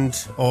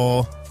 Sunderland,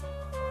 or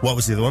what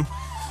was the other one?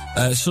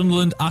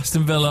 Sunderland,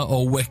 Aston Villa,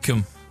 or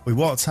Wycombe. We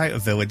walked out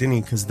of Villa, didn't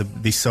he? Because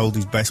they sold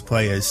his best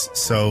players.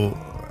 So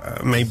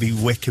maybe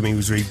Wycombe, he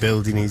was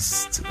rebuilding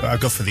his... I'll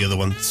go for the other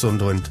one,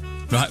 Sunderland.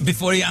 Right,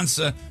 before he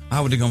answer, I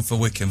would have gone for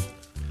Wycombe.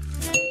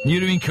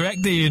 You'd have been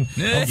correct, Ian.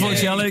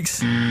 Unfortunately,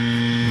 Alex.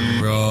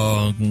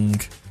 Wrong.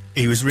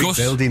 He was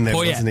rebuilding them,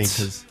 wasn't he?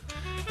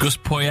 Gus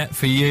Poyet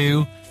for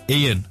you.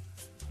 Ian.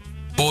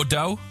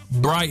 Bordeaux,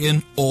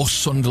 Brighton or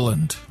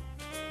Sunderland?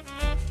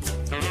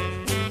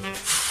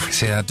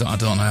 See, I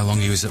don't know how long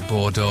he was at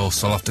Bordeaux,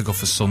 so I'll have to go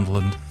for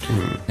Sunderland.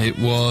 It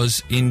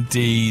was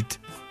indeed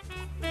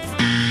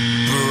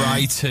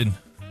Brighton.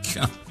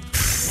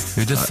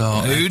 Who'd have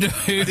thought? Who'd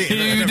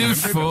have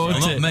thought well,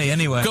 not me,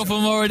 anyway.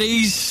 Couple more of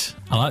these.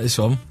 I like this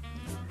one.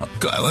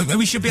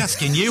 We should be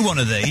asking you one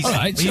of these. All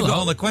right, you've got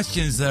all the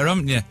questions there,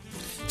 haven't you?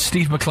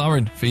 Steve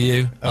McLaren for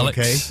you, Alex.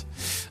 Okay.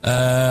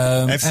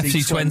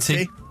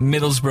 FC20,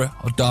 Middlesbrough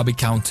or Derby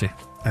County?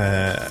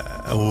 Borough.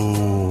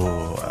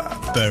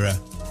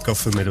 Go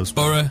for Middlesbrough.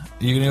 Borough.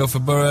 You're going to go for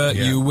Borough.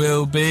 Yeah. You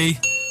will be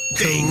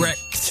correct.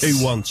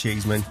 2-1,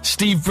 Cheeseman.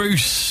 Steve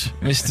Bruce,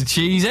 Mr.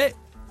 Cheese-It.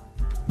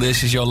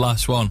 This is your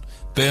last one.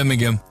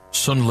 Birmingham,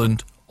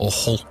 Sunderland or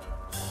Hull?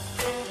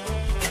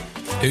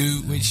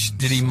 Which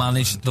did he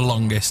manage the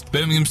longest?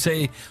 Birmingham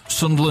City,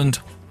 Sunderland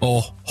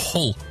or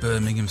Hull?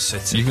 Birmingham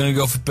City. You're going to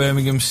go for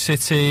Birmingham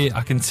City.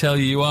 I can tell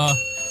you are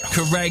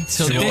correct.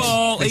 So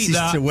this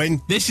is to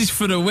win. This is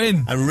for the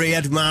win. And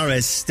Riyad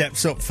Mahrez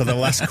steps up for the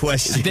last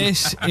question.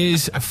 This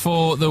is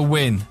for the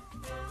win.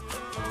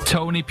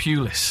 Tony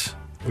Pulis.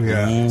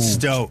 Yeah. Ooh.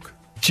 Stoke.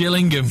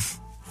 Gillingham,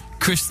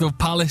 Crystal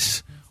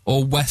Palace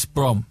or West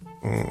Brom?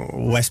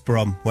 West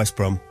Brom.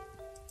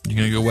 You're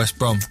going to go West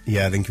Brom?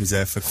 Yeah, I think he was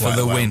there for quite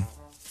a while. win.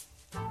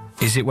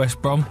 Is it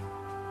West Brom? Over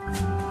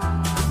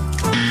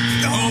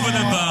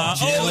the bar.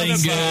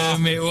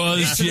 Gillingham. It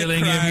was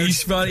Gillingham.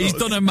 He's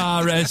done a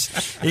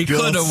Mahrez. He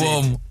could have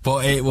won,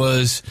 but it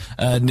was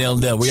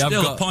 0-0.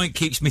 Still, a point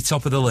keeps me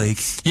top of the league.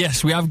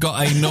 Yes, we have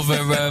got another.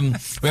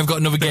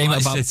 Game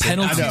about City.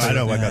 penalties. I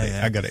know.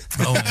 I got it.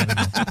 Oh,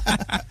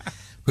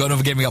 we've got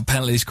another game. We got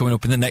penalties coming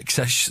up in the next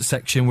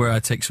section where I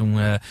take some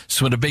of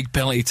the big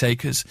penalty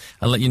takers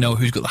and let you know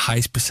who's got the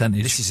highest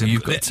percentage.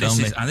 You've got to tell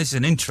me. And this is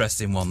an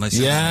interesting one.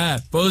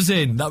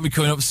 Buzzing. That'll be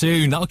coming up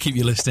soon. That'll keep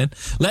you listening.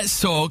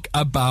 Let's talk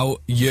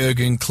about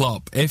Jurgen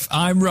Klopp. If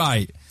I'm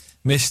right,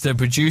 Mr.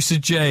 Producer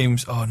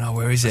James. Oh no,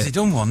 where is it? Has he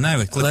done one now?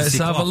 Let's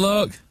have a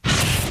look.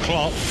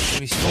 Klopp.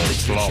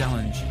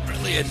 Challenge.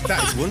 Brilliant.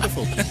 That is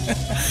wonderful.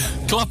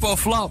 Klopp or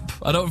flop?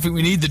 I don't think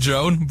we need the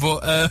drone,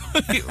 but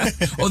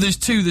there's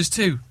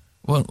two.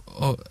 Well,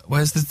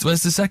 where's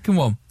the second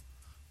one?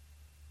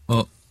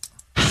 Oh,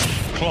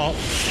 Klopp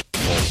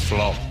or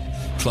flop?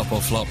 Klopp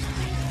or flop?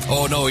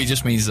 Oh no, he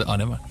just means that. I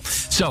never.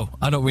 So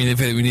I don't really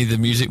think we need the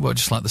music, but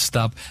just like the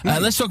stab.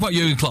 Let's talk about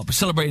Jurgen Klopp. We're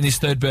celebrating his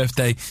 3rd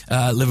birthday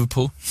at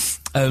Liverpool.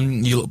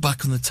 You look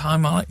back on the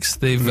time, Alex.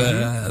 They've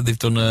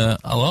done a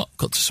lot.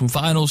 Got to some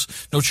finals.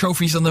 No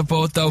trophies on the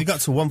board though. They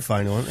got to one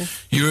final, haven't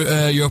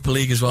they? Europa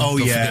League as well. Oh,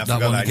 don't yeah, forget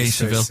that one against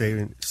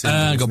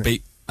Seville. Got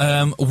beat.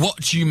 What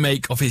do you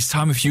make of his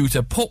time? If you were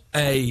to put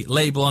a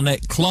label on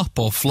it, Klopp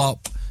or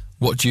flop,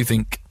 what do you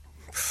think?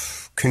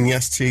 Can you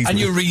ask Cheese? And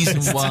your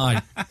reason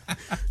why?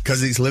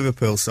 Because it's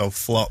Liverpool, so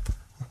flop.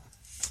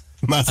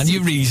 Massive. And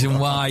your reason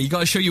why? You got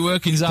to show your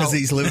workings out. Because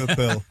it's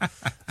Liverpool.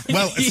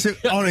 Well,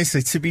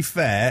 honestly, to be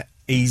fair,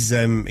 he's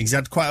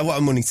had quite a lot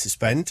of money to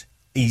spend.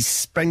 He's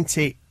spent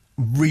it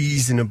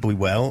reasonably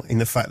well in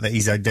the fact that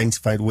he's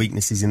identified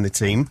weaknesses in the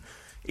team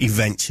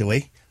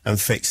eventually and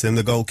fixed them.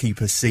 The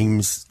goalkeeper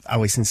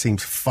Alisson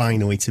seems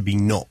finally to be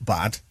not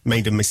bad.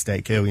 Made a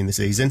mistake early in the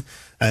season.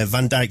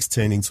 Van Dijk's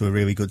turned into a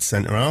really good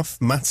centre-half.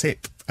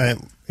 Matip,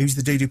 who's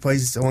the dude who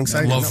plays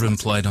alongside him?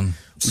 Lovren played on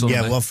Sunday.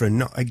 Yeah, Lovren.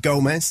 Not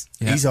Gomez.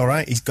 Yeah. He's all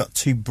right. He's got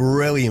 2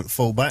 brilliant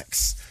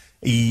full-backs.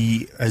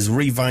 He has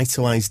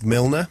revitalised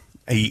Milner.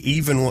 He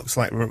even looks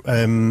like... who's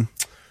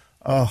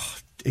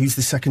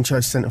the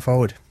second-choice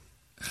centre-forward?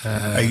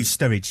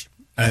 Sturridge.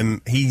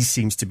 He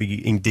seems to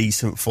be in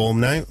decent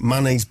form now.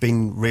 Mane's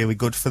been really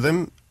good for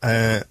them.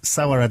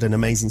 Salah had an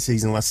amazing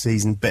season last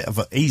season.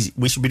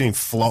 We should be doing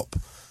flop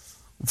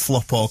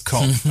or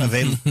cop of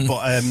him.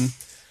 But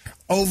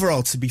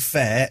overall, to be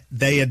fair,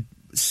 they are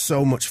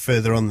so much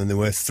further on than they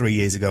were 3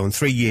 years ago. And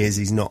 3 years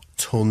is not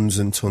tons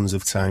and tons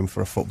of time for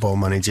a football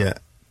manager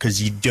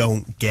because you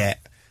don't get...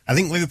 I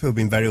think Liverpool have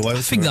been very loyal.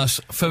 I think that's,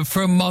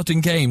 for a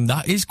modern game,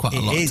 that is quite a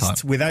lot of time.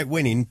 Without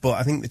winning, but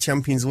I think the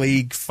Champions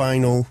League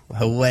final,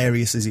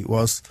 hilarious as it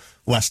was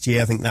last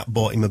year, I think that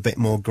brought him a bit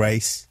more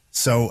grace.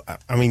 So,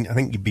 I mean, I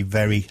think it'd be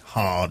very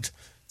hard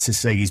to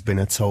say he's been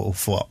a total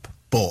flop.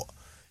 But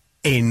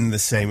in the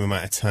same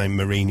amount of time,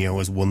 Mourinho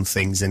has won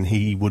things and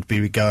he would be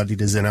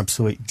regarded as an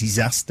absolute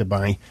disaster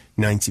by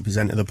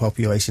 90% of the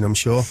population, I'm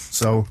sure.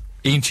 So,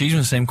 Ian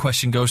Cheeseman, same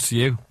question goes to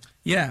you.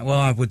 Yeah, well,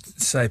 I would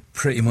say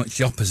pretty much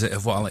the opposite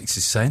of what Alex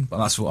is saying, but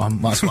that's why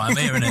I'm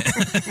hearing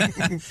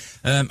it.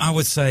 I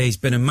would say he's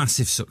been a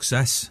massive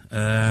success.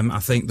 I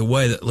think the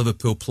way that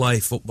Liverpool play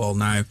football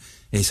now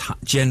is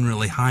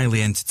generally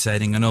highly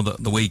entertaining. I know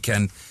that the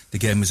weekend the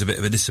game was a bit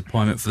of a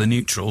disappointment for the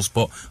neutrals,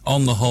 but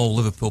on the whole,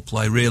 Liverpool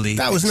play really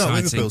that was exciting,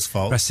 not Liverpool's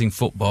fault. Pressing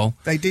football.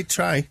 They did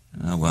try.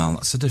 Well,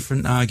 that's a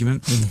different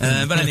argument.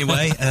 But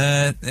anyway,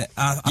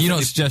 you're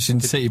not suggesting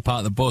City part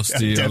of the bus,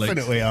 do you?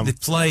 Definitely am. They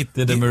play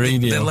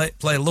Mourinho. They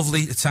play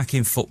lovely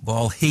attacking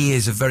football. He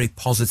is a very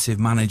positive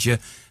manager,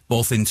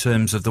 both in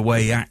terms of the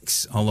way he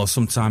acts, although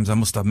sometimes I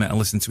must admit I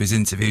listen to his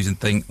interviews and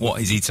think,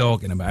 what is he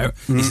talking about?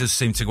 He does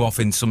seem to go off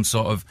in some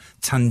sort of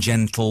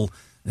tangential,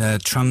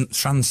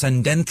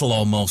 transcendental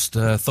almost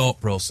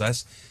thought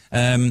process.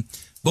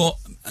 But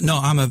no,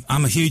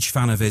 I'm a huge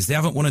fan of his. They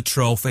haven't won a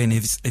trophy, and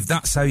if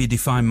that's how you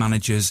define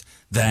managers,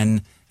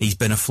 then he's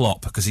been a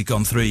flop, because he's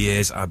gone 3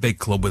 years at a big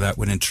club without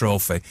winning a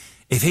trophy.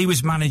 If he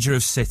was manager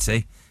of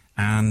City,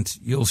 and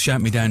you'll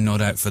shout me down no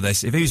doubt for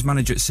this, if he was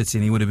manager at City,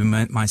 and he would have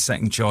been my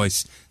second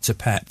choice to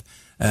Pep,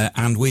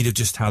 and we'd have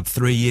just had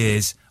 3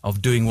 years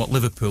of doing what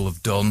Liverpool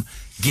have done,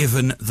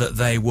 given that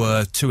they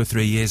were 2 or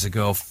 3 years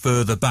ago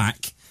further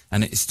back,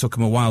 and it's took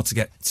them a while to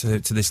get to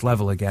this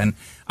level again,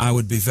 I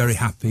would be very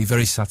happy,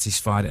 very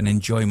satisfied, and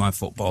enjoy my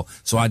football.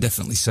 So I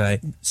definitely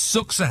say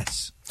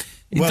success.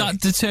 Well,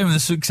 that determine the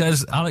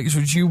success, Alex?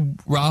 Would you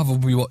rather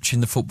be watching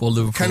the football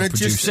Liverpool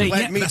produce?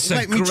 That's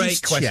a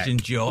great question,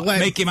 Joe.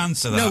 Make him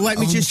answer that. No, let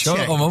me just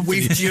check.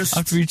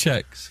 After he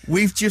checks.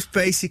 We've just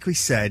basically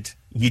said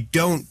you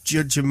don't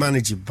judge a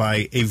manager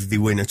by if they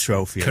win a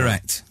trophy.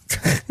 Correct.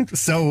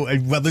 So,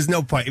 well, there's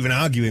no point even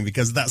arguing,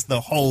 because that's the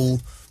whole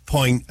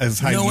point of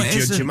how you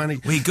judge a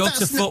manager. We go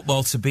to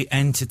football to be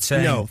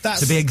entertained,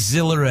 to be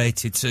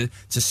exhilarated, to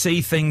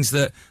see things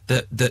that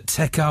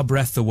take our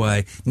breath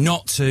away,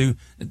 not to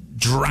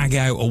drag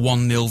out a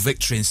 1-0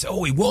 victory and say, oh,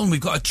 we won,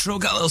 we've got a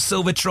little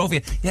silver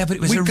trophy. Yeah, but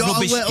it was a rubbish game.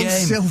 We got a little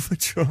silver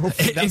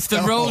trophy. If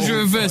the roles were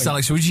reversed,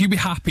 Alex, would you be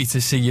happy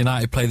to see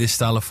United play this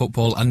style of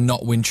football and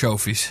not win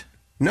trophies?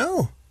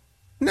 No.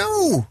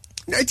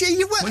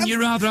 Wouldn't you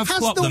rather have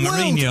Klopp than Mourinho?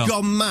 Has the world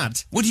gone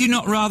mad? Would you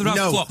not rather have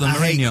Klopp than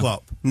Mourinho? I hate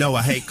Klopp. No,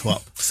 I hate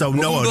Klopp. So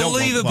no, I don't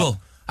want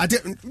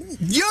Klopp.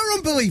 You're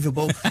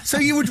unbelievable. So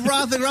you would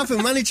rather have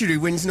a manager who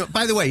wins?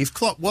 By the way, if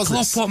Klopp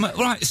wasn't...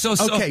 Right, so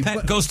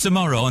Pep goes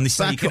tomorrow and they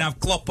say you can have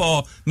Klopp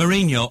or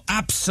Mourinho,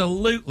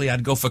 absolutely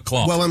I'd go for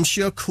Klopp. Well, I'm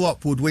sure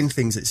Klopp would win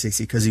things at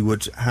City because he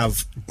would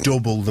have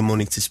double the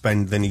money to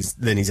spend than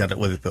he's had at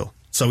Liverpool.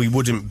 So he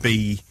wouldn't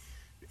be...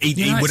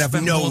 He would have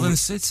no... more than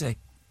City.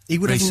 He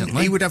would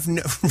have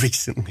no...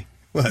 Recently.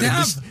 Well,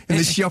 in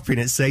the shopping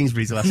at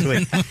Sainsbury's last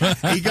week,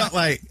 he got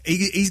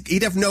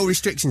he'd have no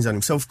restrictions on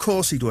him. So of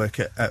course he'd work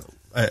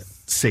at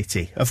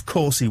City. Of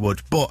course he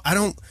would. But I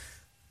don't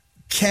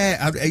care.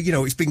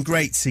 It's been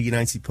great to see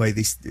United play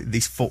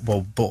this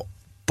football. But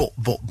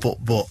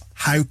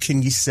how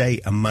can you say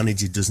a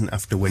manager doesn't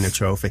have to win a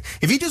trophy?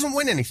 If he doesn't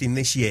win anything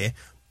this year,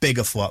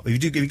 bigger flop.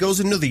 If he goes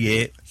another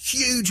year,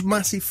 huge,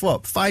 massive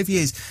flop. 5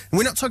 years. And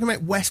we're not talking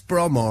about West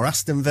Brom or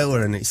Aston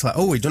Villa, and it's like,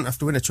 oh, we don't have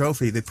to win a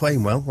trophy. They're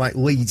playing well, like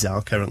Leeds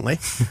are currently.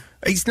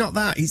 It's not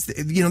that. This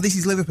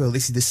is Liverpool.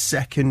 This is the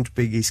second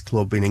biggest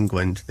club in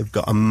England. They've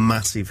got a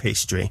massive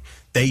history.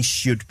 They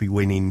should be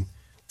winning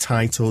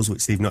titles,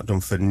 which they've not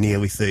done for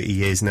nearly 30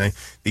 years now.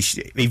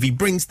 If he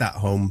brings that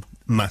home,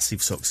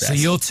 massive success. So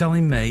you're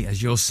telling me,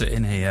 as you're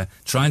sitting here,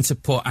 trying to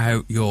put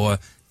out your...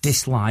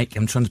 dislike,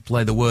 I'm trying to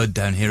play the word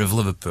down here, of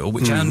Liverpool,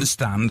 which I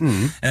understand.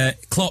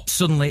 Klopp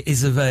suddenly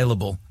is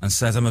available and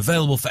says, I'm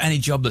available for any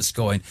job that's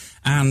going,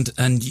 and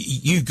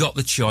you got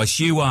the choice.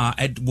 You are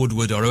Ed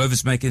Woodward or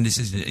whoever's making the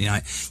decision.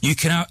 You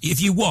can,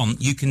 if you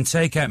want, you can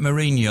take out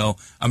Mourinho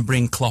and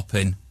bring Klopp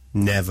in.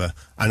 Never.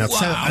 And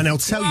I'll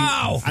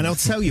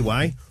tell you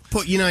why.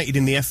 Put United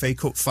in the FA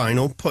Cup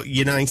final, put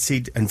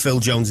United, and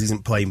Phil Jones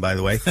isn't playing, by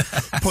the way,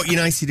 put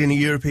United in a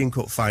European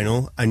Cup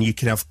final, and you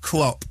can have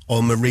Klopp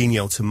or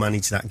Mourinho to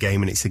manage that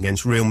game, and it's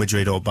against Real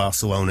Madrid or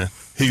Barcelona.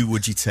 Who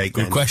would you take?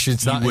 Good question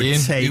to that,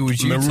 Ian. Who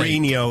would you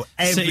Mourinho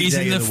take? Every City's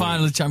day in the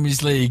final of the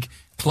Champions League.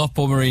 Klopp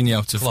or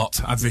Mourinho to Klopp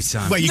every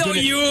time. Well, you're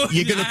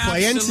going to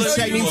play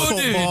entertaining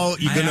football.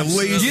 You're going to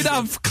lose. You'd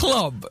have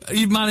Klopp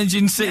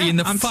managing City in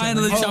the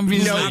final of the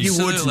Champions League. No, you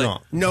would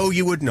not. No,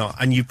 you would not.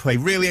 And you play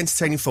really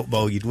entertaining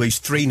football. You'd lose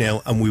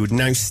 3-0, and we would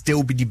now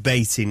still be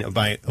debating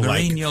about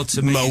Mourinho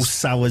to me Mo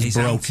Salah's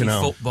broken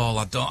arm.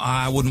 Football.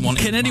 I wouldn't want.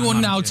 Can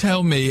anyone now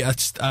tell me?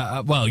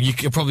 Well,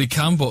 you probably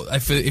can, but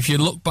if you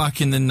look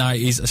back in the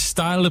 90s, a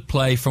style of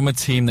play from a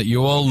team that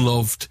you all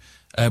loved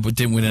but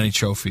didn't win any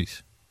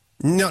trophies.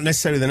 Not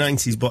necessarily the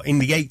 90s, but in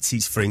the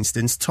 80s, for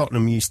instance,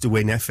 Tottenham used to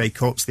win FA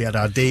Cups. They had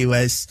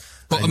Ardiles.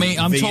 But, I mean,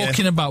 I'm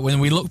talking about when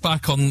we look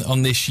back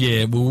on this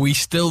year, will we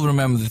still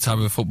remember the type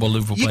of football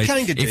Liverpool played? You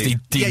kind of do.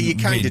 Yeah, you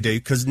kind of do,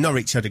 because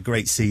Norwich had a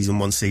great season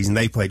one season.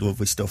 They played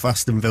lovely stuff.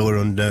 Aston Villa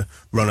under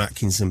Ron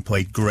Atkinson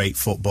played great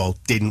football,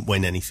 didn't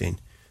win anything.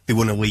 They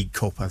won a League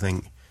Cup, I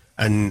think.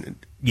 And,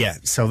 yeah,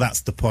 so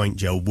that's the point,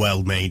 Joe.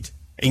 Well made.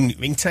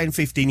 In 10,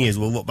 15 years,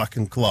 we'll look back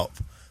on Klopp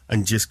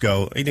and just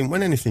go, he didn't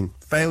win anything.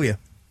 Failure.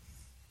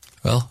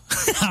 Well,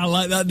 I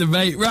like that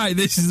debate. Right,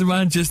 this is the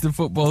Manchester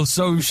Football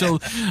Social.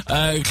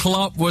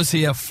 Klopp, was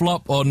he a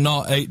flop or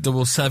not?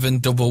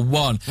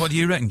 87711. What do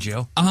you reckon,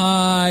 Joe?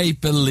 I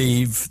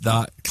believe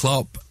that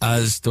Klopp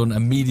has done a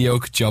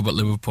mediocre job at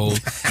Liverpool.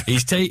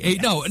 He's really? You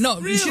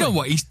know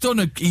what? He's done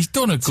a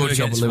good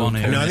job at Liverpool.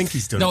 No, I think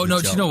he's done a good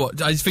job. Do you know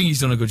what? I think he's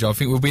done a good job. I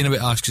think we're being a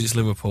bit harsh because it's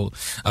Liverpool.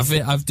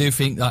 I do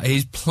think that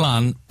his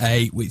plan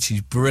A, which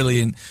is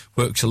brilliant,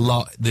 works a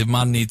lot. The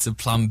man needs a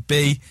plan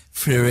B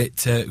for it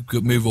to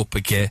move up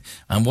a gear.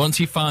 And once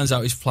he finds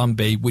out his plan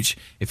B, which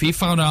if he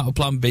found out a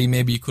plan B,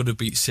 maybe he could have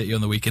beat City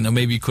on the weekend, or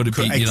maybe he could have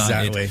beat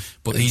United.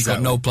 But he's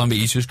got no plan B.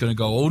 He's just going to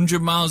go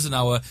 100 miles an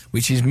hour,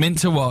 which is meant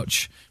to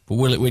watch. But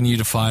will it win you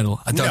the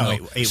final? I don't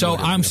know. So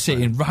I'm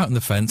sitting right on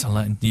the fence and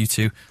letting you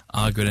two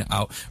argue it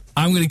out.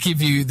 I'm going to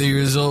give you the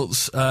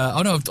results.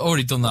 I've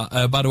already done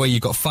that. By the way,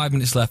 you've got 5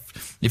 minutes left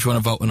if you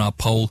want to vote on our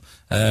poll,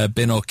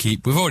 bin or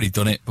keep. We've already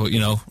done it, but,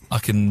 I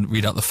can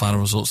read out the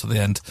final results at the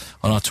end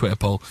on our Twitter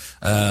poll.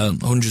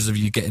 Hundreds of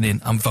you getting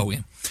in and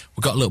voting.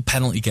 We've got a little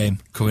penalty game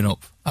coming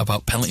up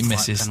about penalty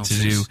misses to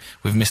do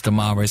with Mr.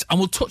 Mahrez. And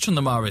we'll touch on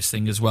the Mahrez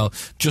thing as well,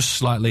 just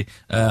slightly.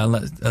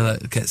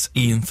 Get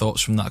Ian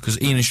thoughts from that,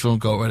 because Ian and Sean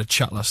Goat had a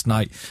chat last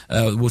night.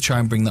 We'll try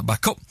and bring that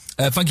back up.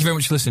 Thank you very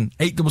much for listening.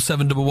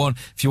 87711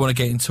 if you want to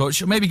get in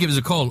touch. Or maybe give us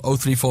a call,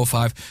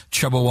 0345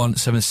 111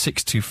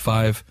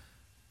 7625.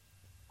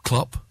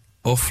 Klopp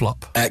or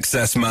flop?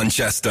 XS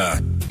Manchester.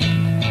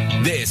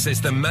 This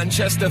is the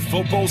Manchester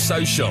Football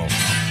Social.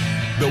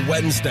 The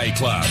Wednesday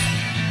Club.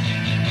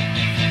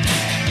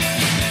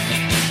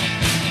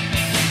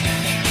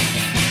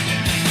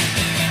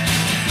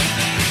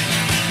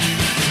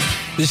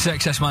 This is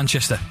XS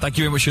Manchester. Thank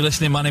you very much for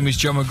listening. My name is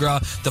John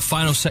McGrath. The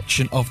final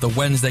section of the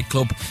Wednesday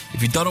Club.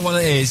 If you don't know what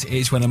it is,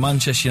 it's when a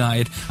Manchester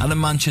United and a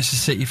Manchester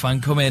City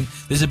fan come in.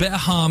 There's a bit of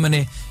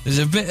harmony. There's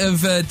a bit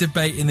of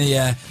debate in the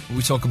air.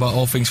 We talk about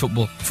all things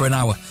football for an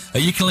hour.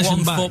 You can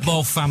listen back. One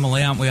football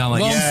family, aren't we,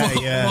 Alex?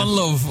 One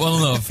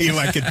love. You're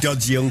like a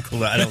dodgy uncle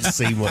that I don't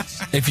see much.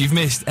 If you've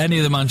missed any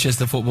of the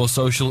Manchester Football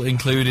Social,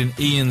 including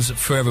Ian's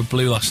Forever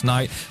Blue last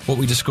night, what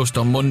we discussed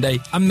on Monday,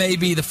 and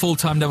maybe the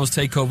full-time Devils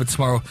takeover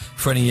tomorrow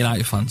for any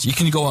United fans, you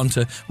can go on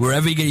to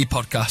wherever you get your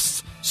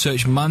podcasts,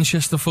 search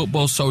Manchester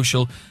Football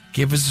Social,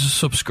 give us a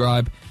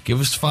subscribe,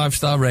 give us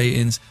 5-star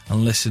ratings,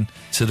 and listen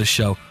to the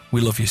show.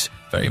 We love you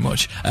very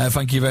much.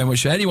 Thank you very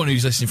much for anyone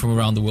who's listening from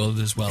around the world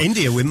as well.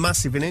 India, we're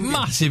massive in India.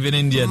 Massive in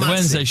India. Massive. The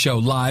Wednesday show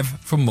live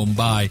from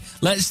Mumbai.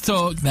 Let's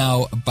talk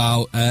now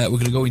about, we're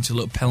going to go into a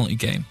little penalty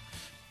game.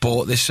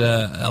 But this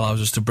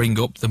allows us to bring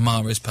up the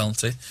Mahrez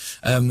penalty.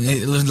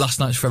 Last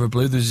night's Forever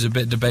Blue, there was a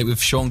bit of debate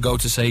with Sean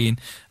Goater saying,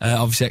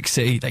 obviously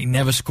ex-City, they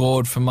never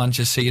scored for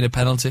Manchester City in a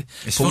penalty.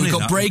 It's but funny we've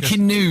got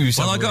breaking news.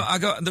 Well, I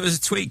got. There was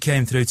a tweet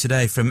came through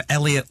today from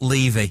Elliot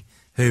Levy,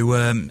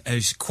 who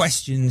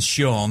questions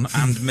Sean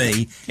and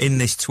me in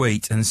this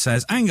tweet and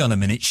says, hang on a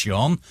minute,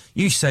 Sean,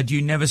 you said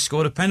you never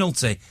scored a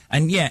penalty,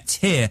 and yet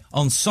here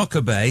on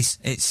Soccer Base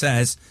it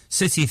says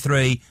City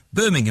 3,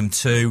 Birmingham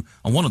 2,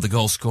 and one of the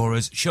goal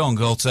scorers, Sean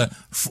Goater,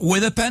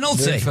 with a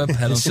penalty. With a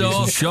penalty.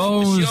 So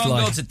Sean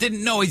Goater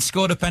didn't know he'd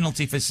scored a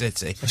penalty for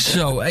City.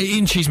 So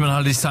Ian Cheeseman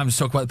had his time to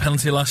talk about the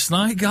penalty last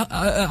night.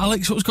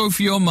 Alex, what was going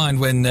through your mind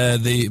when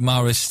the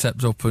Mahrez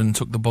stepped up and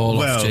took the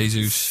ball off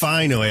Jesus?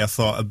 Finally, I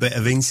thought a bit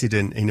of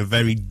incident in a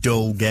very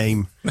dull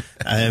game.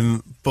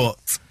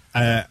 But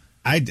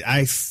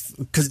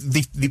because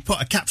they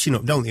put a caption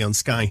up, don't they, on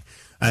Sky?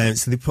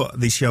 So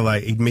they show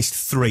like he'd missed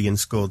 3 and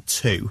scored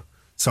 2.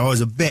 So I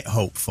was a bit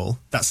hopeful.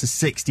 That's a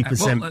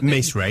 60%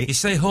 miss rate. You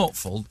say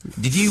hopeful.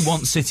 Did you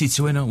want City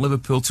to win or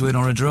Liverpool to win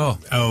or a draw?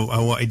 Oh, I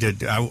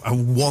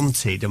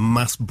wanted a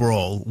mass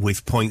brawl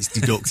with points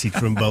deducted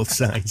from both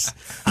sides,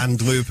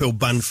 and Liverpool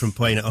banned from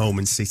playing at home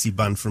and City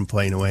banned from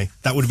playing away.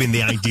 That would have been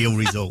the ideal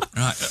result.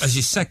 Right, as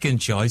your second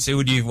choice, who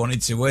would you have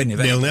wanted to win?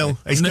 0-0.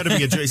 It's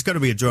got to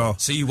be a draw.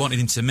 So you wanted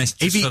him to miss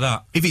just for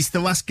that? If it's the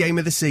last game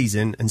of the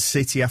season and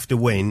City have to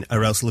win,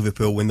 or else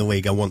Liverpool win the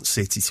league, I want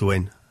City to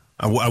win.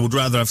 I would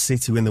rather have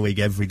City win the league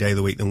every day of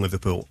the week than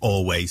Liverpool,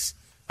 always.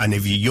 And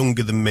if you're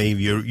younger than me, if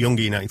you're a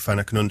younger United fan,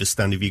 I can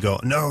understand if you go,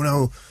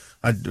 no,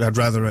 I'd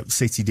rather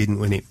City didn't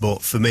win it.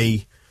 But for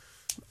me,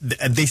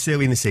 this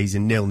early in the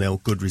season,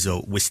 0-0, good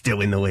result. We're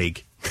still in the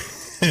league.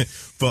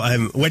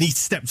 But when he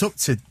stepped up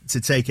to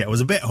take it, I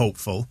was a bit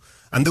hopeful.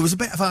 And there was a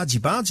bit of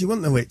argy-bargy,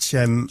 wasn't there, which...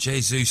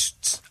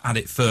 Jesus had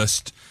it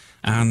first,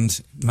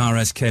 and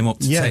Mahrez came up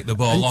to take the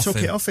ball off him.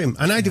 Took it off him.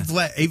 And I'd have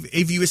let...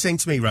 If you were saying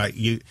to me, right,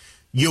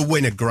 you'll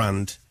win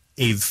 $1,000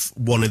 if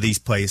one of these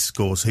players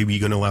scores. Who are you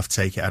going to have to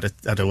take it? I'd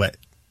have let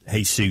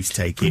Jesus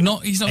take it.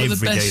 He's not every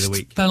the best day of the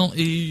week.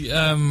 Penalty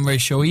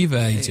ratio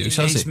either.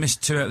 He's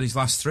missed 2 out of his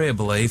last 3, I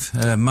believe.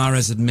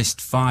 Mahrez had missed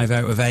 5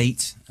 out of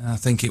 8, I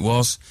think it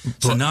was.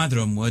 So neither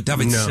of them were.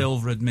 David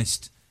Silva had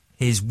missed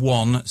his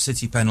 1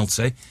 City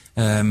penalty,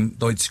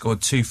 though he'd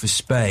scored 2 for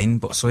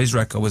Spain. So his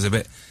record was a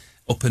bit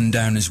up and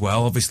down as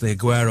well. Obviously,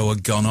 Aguero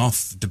had gone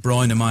off. De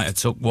Bruyne might have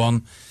took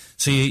 1.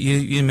 So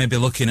you may be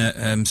looking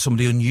at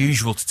somebody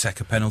unusual to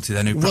take a penalty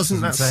then. Who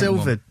wasn't that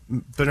Silva,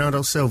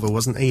 Bernardo Silva,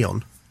 wasn't he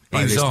on?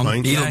 by this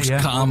point. He looks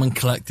calm and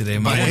collected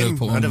him.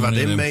 I'd have had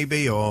him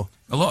maybe, or...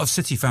 A lot of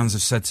City fans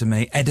have said to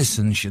me,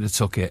 Edison should have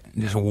took it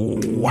and just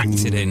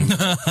whacked it in.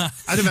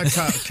 I'd have had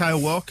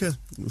Kyle Walker.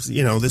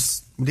 You know,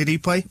 did he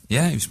play?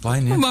 Yeah, he was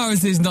playing, yeah. Well,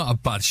 Mahrez is not a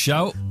bad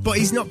shout. But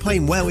he's not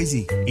playing well, is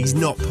he? He's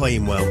not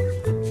playing well.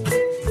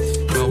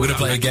 Well, we're going to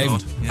play a game.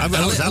 Yeah. I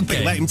was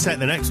happy. Let him take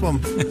the next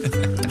one.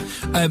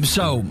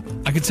 So,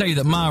 I can tell you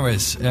that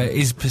Mahrez,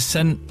 his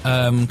percent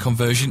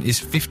conversion is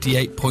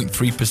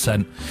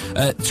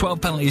 58.3%.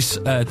 12 penalties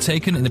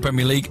taken in the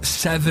Premier League,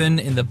 7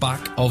 in the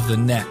back of the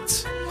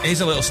net.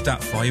 Here's a little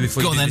stat for you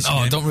before Go you on do then. this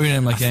game. Don't ruin any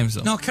of my games,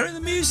 though. No, carry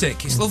the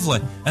music. It's lovely.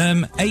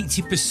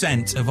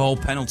 80% of all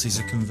penalties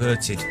are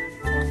converted.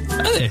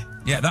 Are they?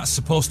 Yeah, that's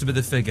supposed to be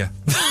the figure.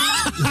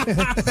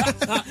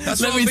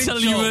 Let me tell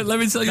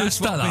you a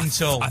stat.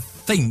 I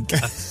think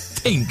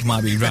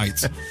might be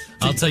right.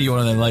 I'll tell you one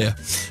of them later.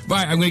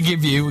 Right, we're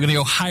going to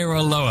go higher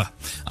or lower.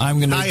 I'm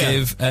going to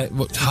give...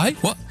 high?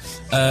 What?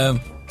 I'm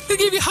going to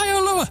give you higher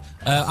or lower.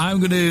 I'm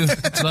going to...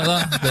 like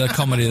that? A bit of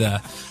comedy there.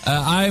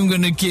 I'm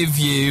going to give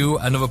you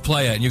another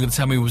player, and you're going to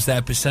tell me was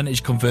their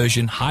percentage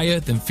conversion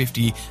higher than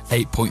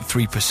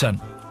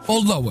 58.3% or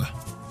lower.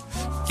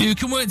 You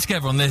can work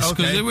together on this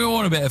because we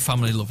want a bit of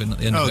family loving at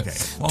the end of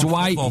it.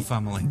 Dwight York,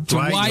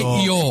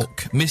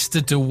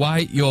 Mr.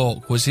 Dwight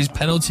York, was his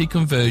penalty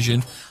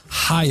conversion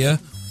higher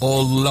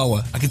or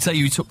lower? I can tell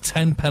you he took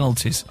 10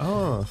 penalties.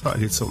 Oh, I thought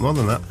he took more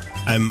than that.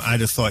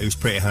 I'd have thought he was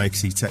pretty high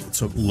because he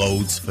took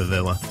loads for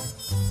Villa.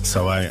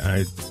 So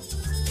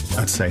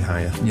I'd say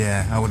higher.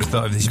 Yeah, I would have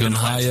thought if he's going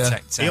higher.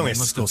 He only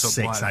scored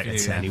 6 out of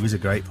 10. He was a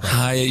great player.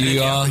 Higher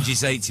you are. If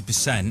his average is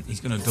 80%,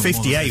 he's going to have done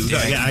 58. We've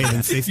got to get higher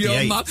than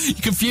 58. You're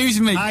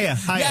confusing me. Higher.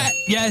 Yeah,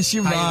 yes,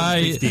 you're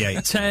higher right.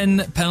 58.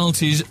 10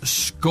 penalties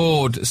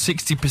scored,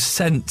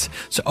 60%.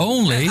 So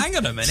only... Hang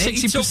on a minute.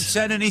 60%. He took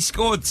 10 and he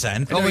scored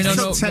 10. Oh, he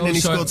took 10 and he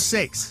scored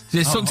 6.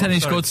 He took 10 and he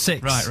scored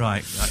 6.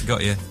 Right.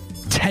 Got you.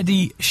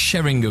 Teddy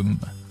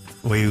Sheringham.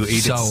 Well,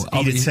 he'd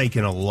have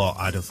taken a lot,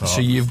 I'd have thought. So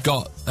you've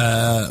got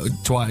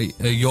Dwight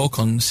York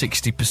on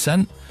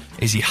 60%.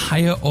 Is he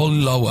higher or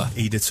lower?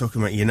 He'd have took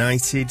him at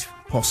United,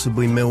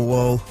 possibly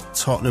Millwall,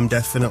 Tottenham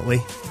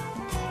definitely,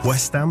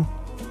 West Ham.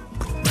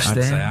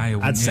 I'd say higher.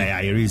 I'd say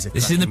higher. This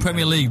is in the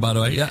Premier League, by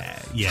the way. Yeah.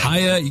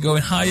 Higher, you're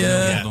going higher.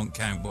 Yeah, don't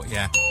count, but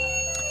yeah.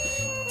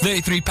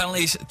 33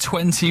 penalties,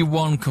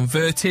 21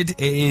 converted.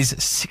 It is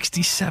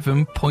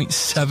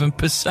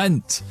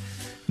 67.7%.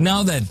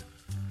 Now then,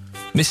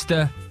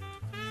 Mr.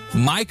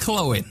 Michael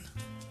Owen,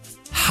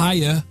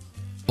 higher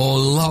or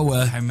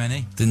lower How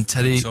many? than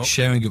Teddy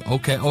Sheringham?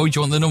 Okay, do you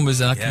want the numbers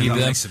then? I can give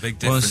you makes a big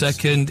difference. 1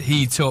 second.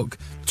 He took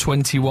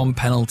 21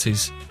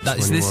 penalties.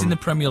 This in the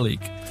Premier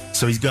League.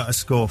 So he's got to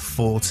score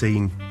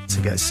 14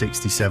 to get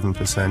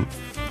 67%.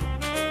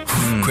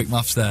 Quick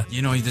maths there.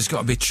 You know, there's got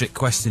to be a trick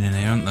question in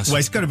here, hasn't there? Well,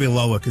 it's got to be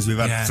lower because we've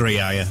had 3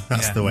 higher.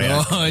 That's the way.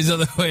 Oh, is that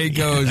the way it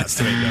goes? That's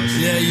the way it goes.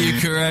 Yeah, you're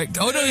correct.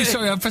 Oh, no,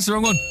 sorry, I pressed the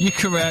wrong one. You're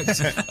correct.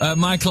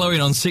 Michael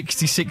Owen on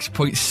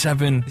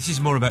 66.7%. This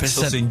is more about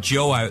sussing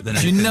Joe out than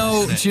anything.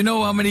 Do you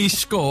know how many he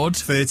scored?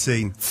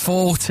 13.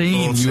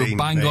 14. You were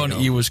bang on.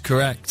 He was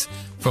correct.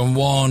 From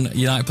one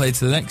United player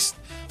to the next.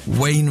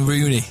 Wayne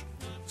Rooney.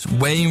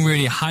 Wayne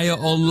Rooney, higher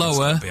or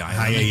lower?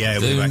 Higher, yeah.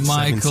 Than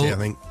Michael 70, I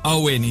think.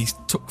 Owen. He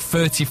took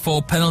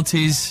 34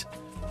 penalties.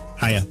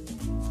 Higher.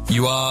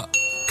 You are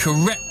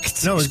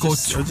correct. No, I was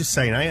just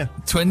saying higher.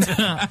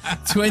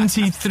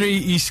 23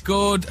 he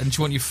scored. And do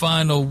you want your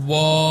final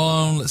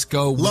one? Let's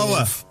go.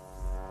 Lower.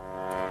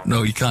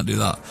 No, you can't do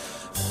that.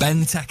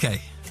 Benteke.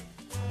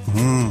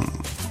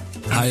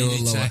 Higher or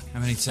lower? How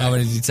many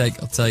did he take?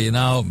 I'll tell you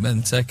now.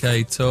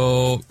 Benteke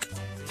took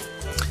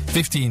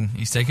 15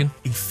 he's taken.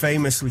 He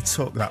famously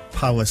took that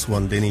Palace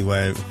one, didn't he,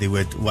 where they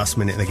were last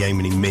minute of the game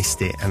and he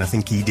missed it, and I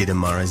think he did a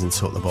Mahrez and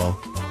took the ball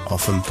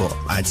off him, but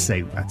I'd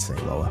say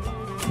lower.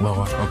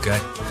 Lower, okay.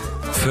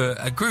 For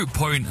a group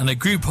point and a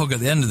group hug at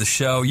the end of the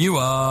show, you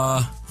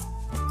are...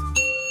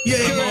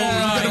 Here's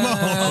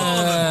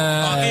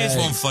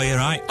one for you,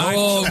 right?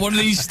 One of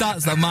these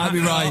stats that might be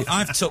right.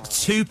 I've took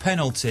 2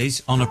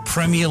 penalties on a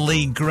Premier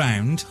League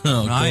ground,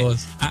 right?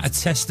 At a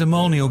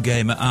testimonial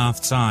game at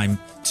half-time.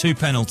 2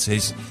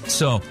 penalties.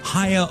 So,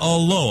 higher or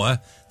lower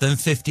than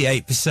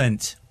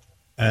 58%?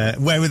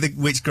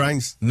 Which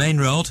grounds? Main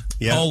Road,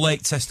 All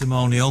Lake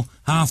Testimonial,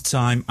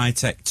 half-time, I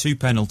take 2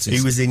 penalties.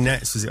 Who was in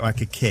nets? Was it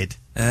like a kid?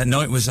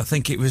 No, I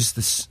think it was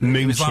it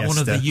was like one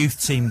of the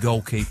youth team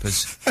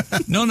goalkeepers.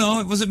 No,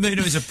 it wasn't me. It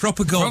was a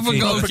proper goalkeeper.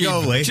 Proper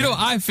goalie. Do you know what?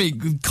 I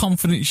think,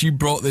 confidence you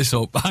brought this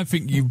up, I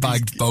think you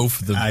bagged both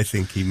of them. I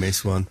think he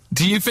missed one.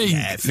 Do you think?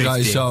 Yeah,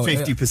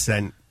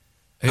 50%.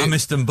 I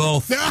missed them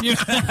both.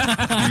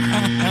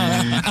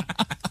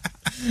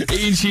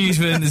 Ian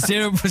Cheeseman,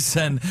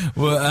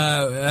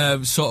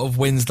 0% sort of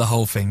wins the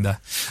whole thing there.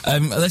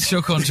 Let's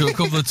talk on to a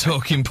couple of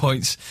talking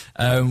points.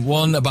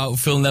 One about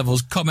Phil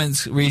Neville's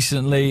comments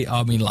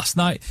last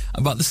night,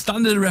 about the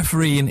standard of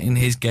refereeing in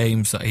his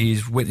games that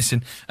he's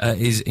witnessing.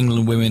 His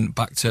England women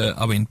back to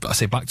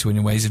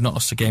winning ways. They've not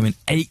lost a game in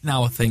 8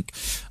 now, I think.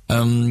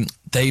 In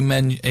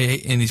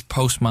his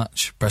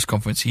post-match press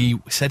conference, he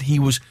said he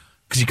was,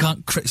 because you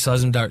can't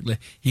criticise him directly,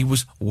 he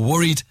was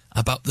worried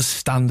about the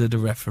standard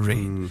of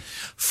refereeing.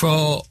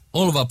 For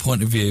all of our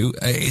point of view,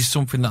 it's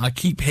something that I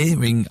keep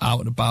hearing out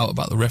and about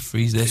the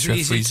referees, this,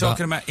 referees that. Is he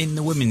talking about in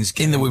the women's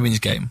game? In the women's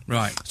game.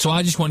 Right. So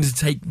I just wanted to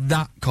take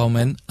that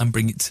comment and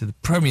bring it to the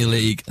Premier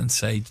League and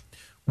say,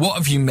 what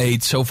have you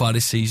made so far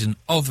this season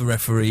of the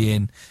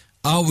refereeing?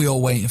 Are we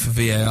all waiting for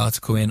VAR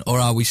to come in, or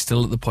are we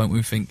still at the point where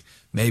we think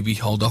maybe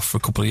hold off for a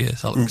couple of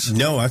years, Alex?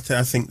 No, I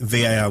think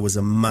VAR was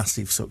a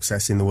massive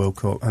success in the World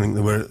Cup. I think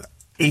there were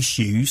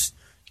issues,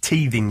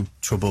 teething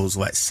troubles,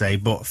 let's say,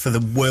 but for the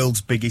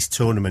world's biggest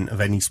tournament of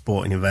any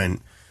sporting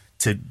event,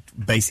 to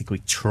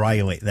basically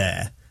trial it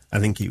there, I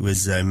think it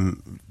was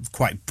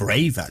quite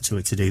brave,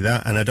 actually, to do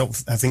that. And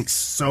I think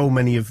so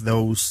many of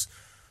those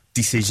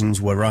decisions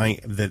were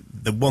right.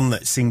 The one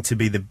that seemed to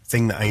be the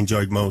thing that I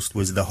enjoyed most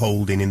was the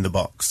holding in the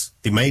box.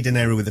 They made an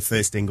error with the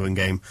first England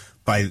game.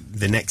 By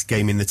the next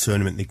game in the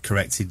tournament, they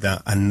corrected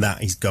that, and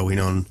that is going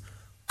on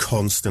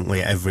constantly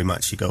at every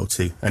match you go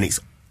to, and it's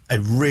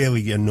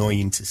really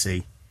annoying to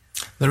see.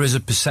 There is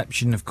a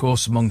perception, of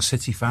course, among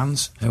City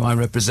fans, who I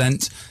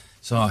represent.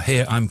 So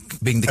here I'm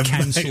being the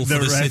counsel for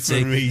the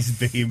City.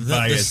 Referees being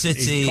biased. The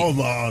City, come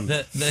on.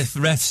 The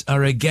refs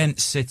are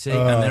against City,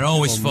 and they're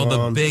always for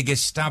the big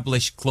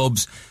established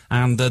clubs.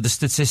 And the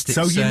statistics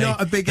say... So you're say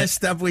not a big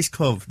established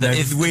club?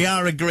 If we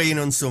are agreeing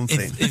on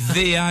something.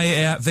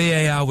 If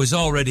VAR was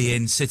already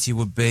in, City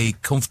would be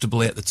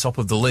comfortably at the top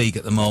of the league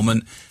at the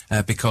moment,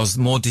 because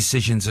more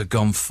decisions have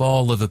gone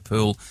for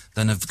Liverpool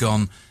than have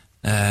gone,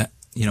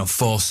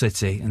 for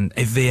City. And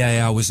if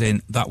VAR was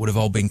in, that would have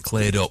all been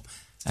cleared up.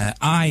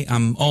 I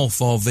am all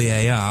for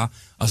VAR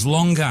as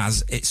long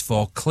as it's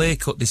for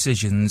clear-cut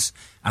decisions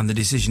and the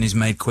decision is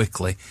made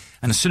quickly.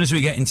 And as soon as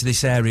we get into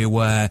this area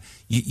where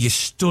you're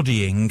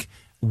studying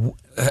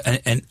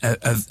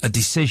a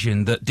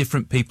decision that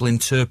different people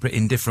interpret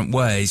in different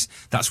ways,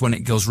 that's when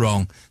it goes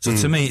wrong. So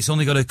to me, it's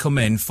only got to come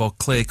in for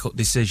clear-cut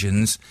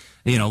decisions.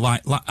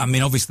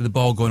 Obviously the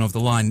ball going over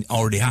the line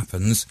already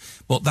happens,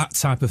 but that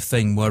type of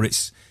thing where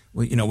it's,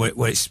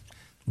 where it's,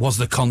 was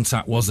the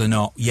contact, was there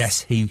not?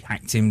 Yes, he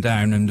hacked him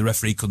down and the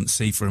referee couldn't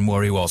see for him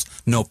where he was.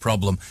 No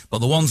problem. But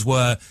the ones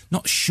where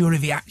not sure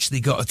if he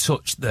actually got a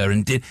touch there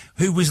and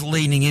who was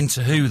leaning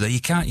into who there,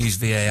 you can't use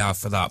VAR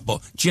for that.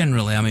 But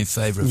generally, I'm in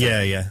favour of it.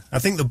 Yeah. I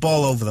think the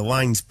ball over the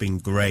line's been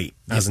great,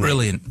 hasn't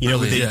brilliant. it?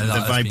 With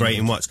the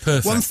vibrating watch.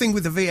 Perfect. One thing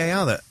with the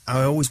VAR that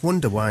I always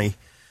wonder why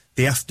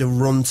they have to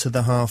run to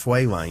the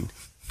halfway line.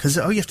 Because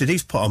all you have to do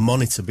is put a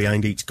monitor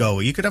behind each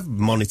goal. You could have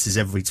monitors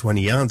every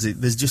 20 yards.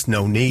 There's just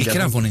no need. You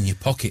could have one in your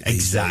pocket.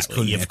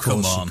 Exactly. Of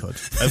course you could.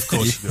 Of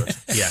course you could.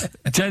 Yeah.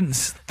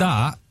 Gents,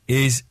 that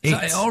is it. Is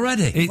that it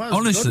already?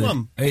 Honestly, good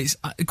one. It's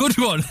a good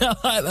one. I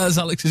like that's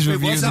Alex's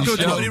review of the show.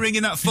 Nobody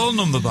ringing that phone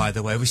number, by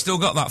the way. We still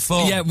got that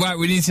phone. Yeah, right.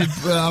 We need to.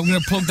 I'm going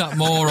to plug that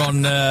more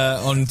on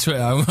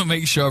Twitter. I'm going to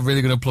make sure I'm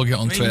really going to plug it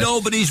on Twitter.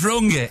 Nobody's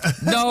rung it.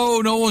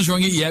 No one's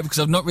rung it yet because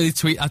I've not really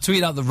I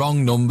tweeted out the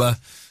wrong number.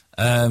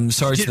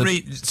 Sorry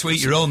to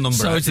tweet your own number.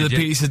 Sorry to the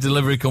pizza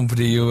delivery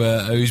company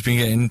who's been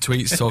getting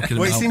tweets talking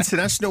about. Well, it's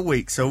International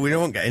Week, so we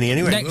don't get any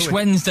anyway. Next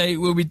Wednesday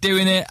we'll be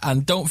doing it,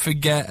 and don't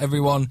forget,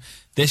 everyone,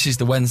 this is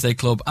the Wednesday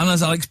Club, and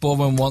as Alex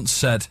Bourne once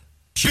said,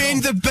 been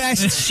the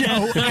best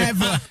show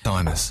ever.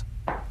 Diners.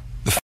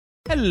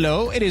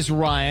 Hello, it is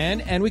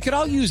Ryan, and we could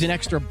all use an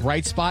extra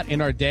bright spot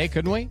in our day,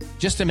 couldn't we?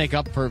 Just to make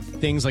up for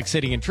things like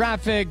sitting in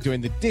traffic,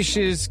 doing the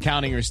dishes,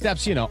 counting your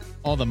steps,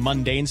 all the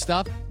mundane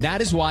stuff.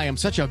 That is why I'm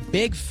such a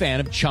big fan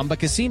of Chumba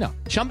Casino.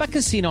 Chumba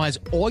Casino has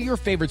all your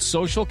favorite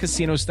social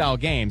casino-style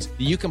games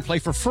that you can play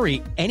for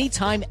free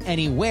anytime,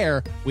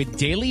 anywhere with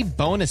daily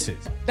bonuses.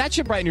 That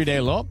should brighten your day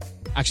a little.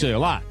 Actually, a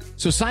lot.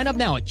 So sign up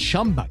now at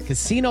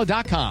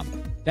ChumbaCasino.com.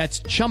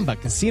 That's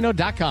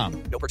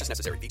ChumbaCasino.com. No purchase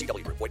necessary.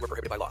 VGW Group. Void where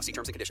prohibited by law. See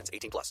terms and conditions.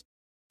 18+.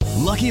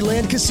 Lucky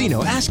Land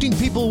Casino, asking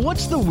people,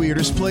 what's the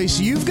weirdest place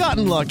you've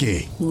gotten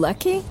lucky?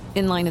 Lucky?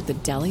 In line at the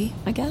deli,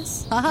 I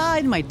guess? Aha,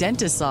 in my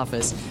dentist's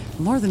office.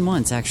 More than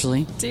once,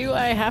 actually. Do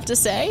I have to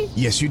say?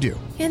 Yes, you do.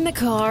 In the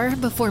car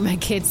before my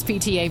kids'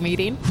 PTA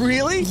meeting.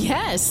 Really?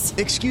 Yes.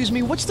 Excuse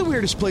me, what's the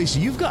weirdest place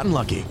you've gotten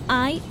lucky?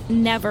 I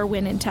never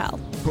win and tell.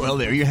 Well,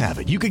 there you have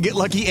it. You can get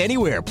lucky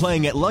anywhere,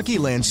 playing at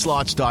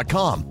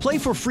LuckyLandSlots.com. Play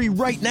for free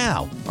right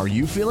now. Are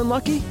you feeling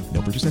lucky?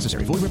 No purchase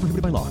necessary. Void where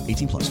prohibited by law.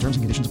 18+. Terms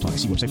and conditions apply.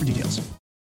 See website for details.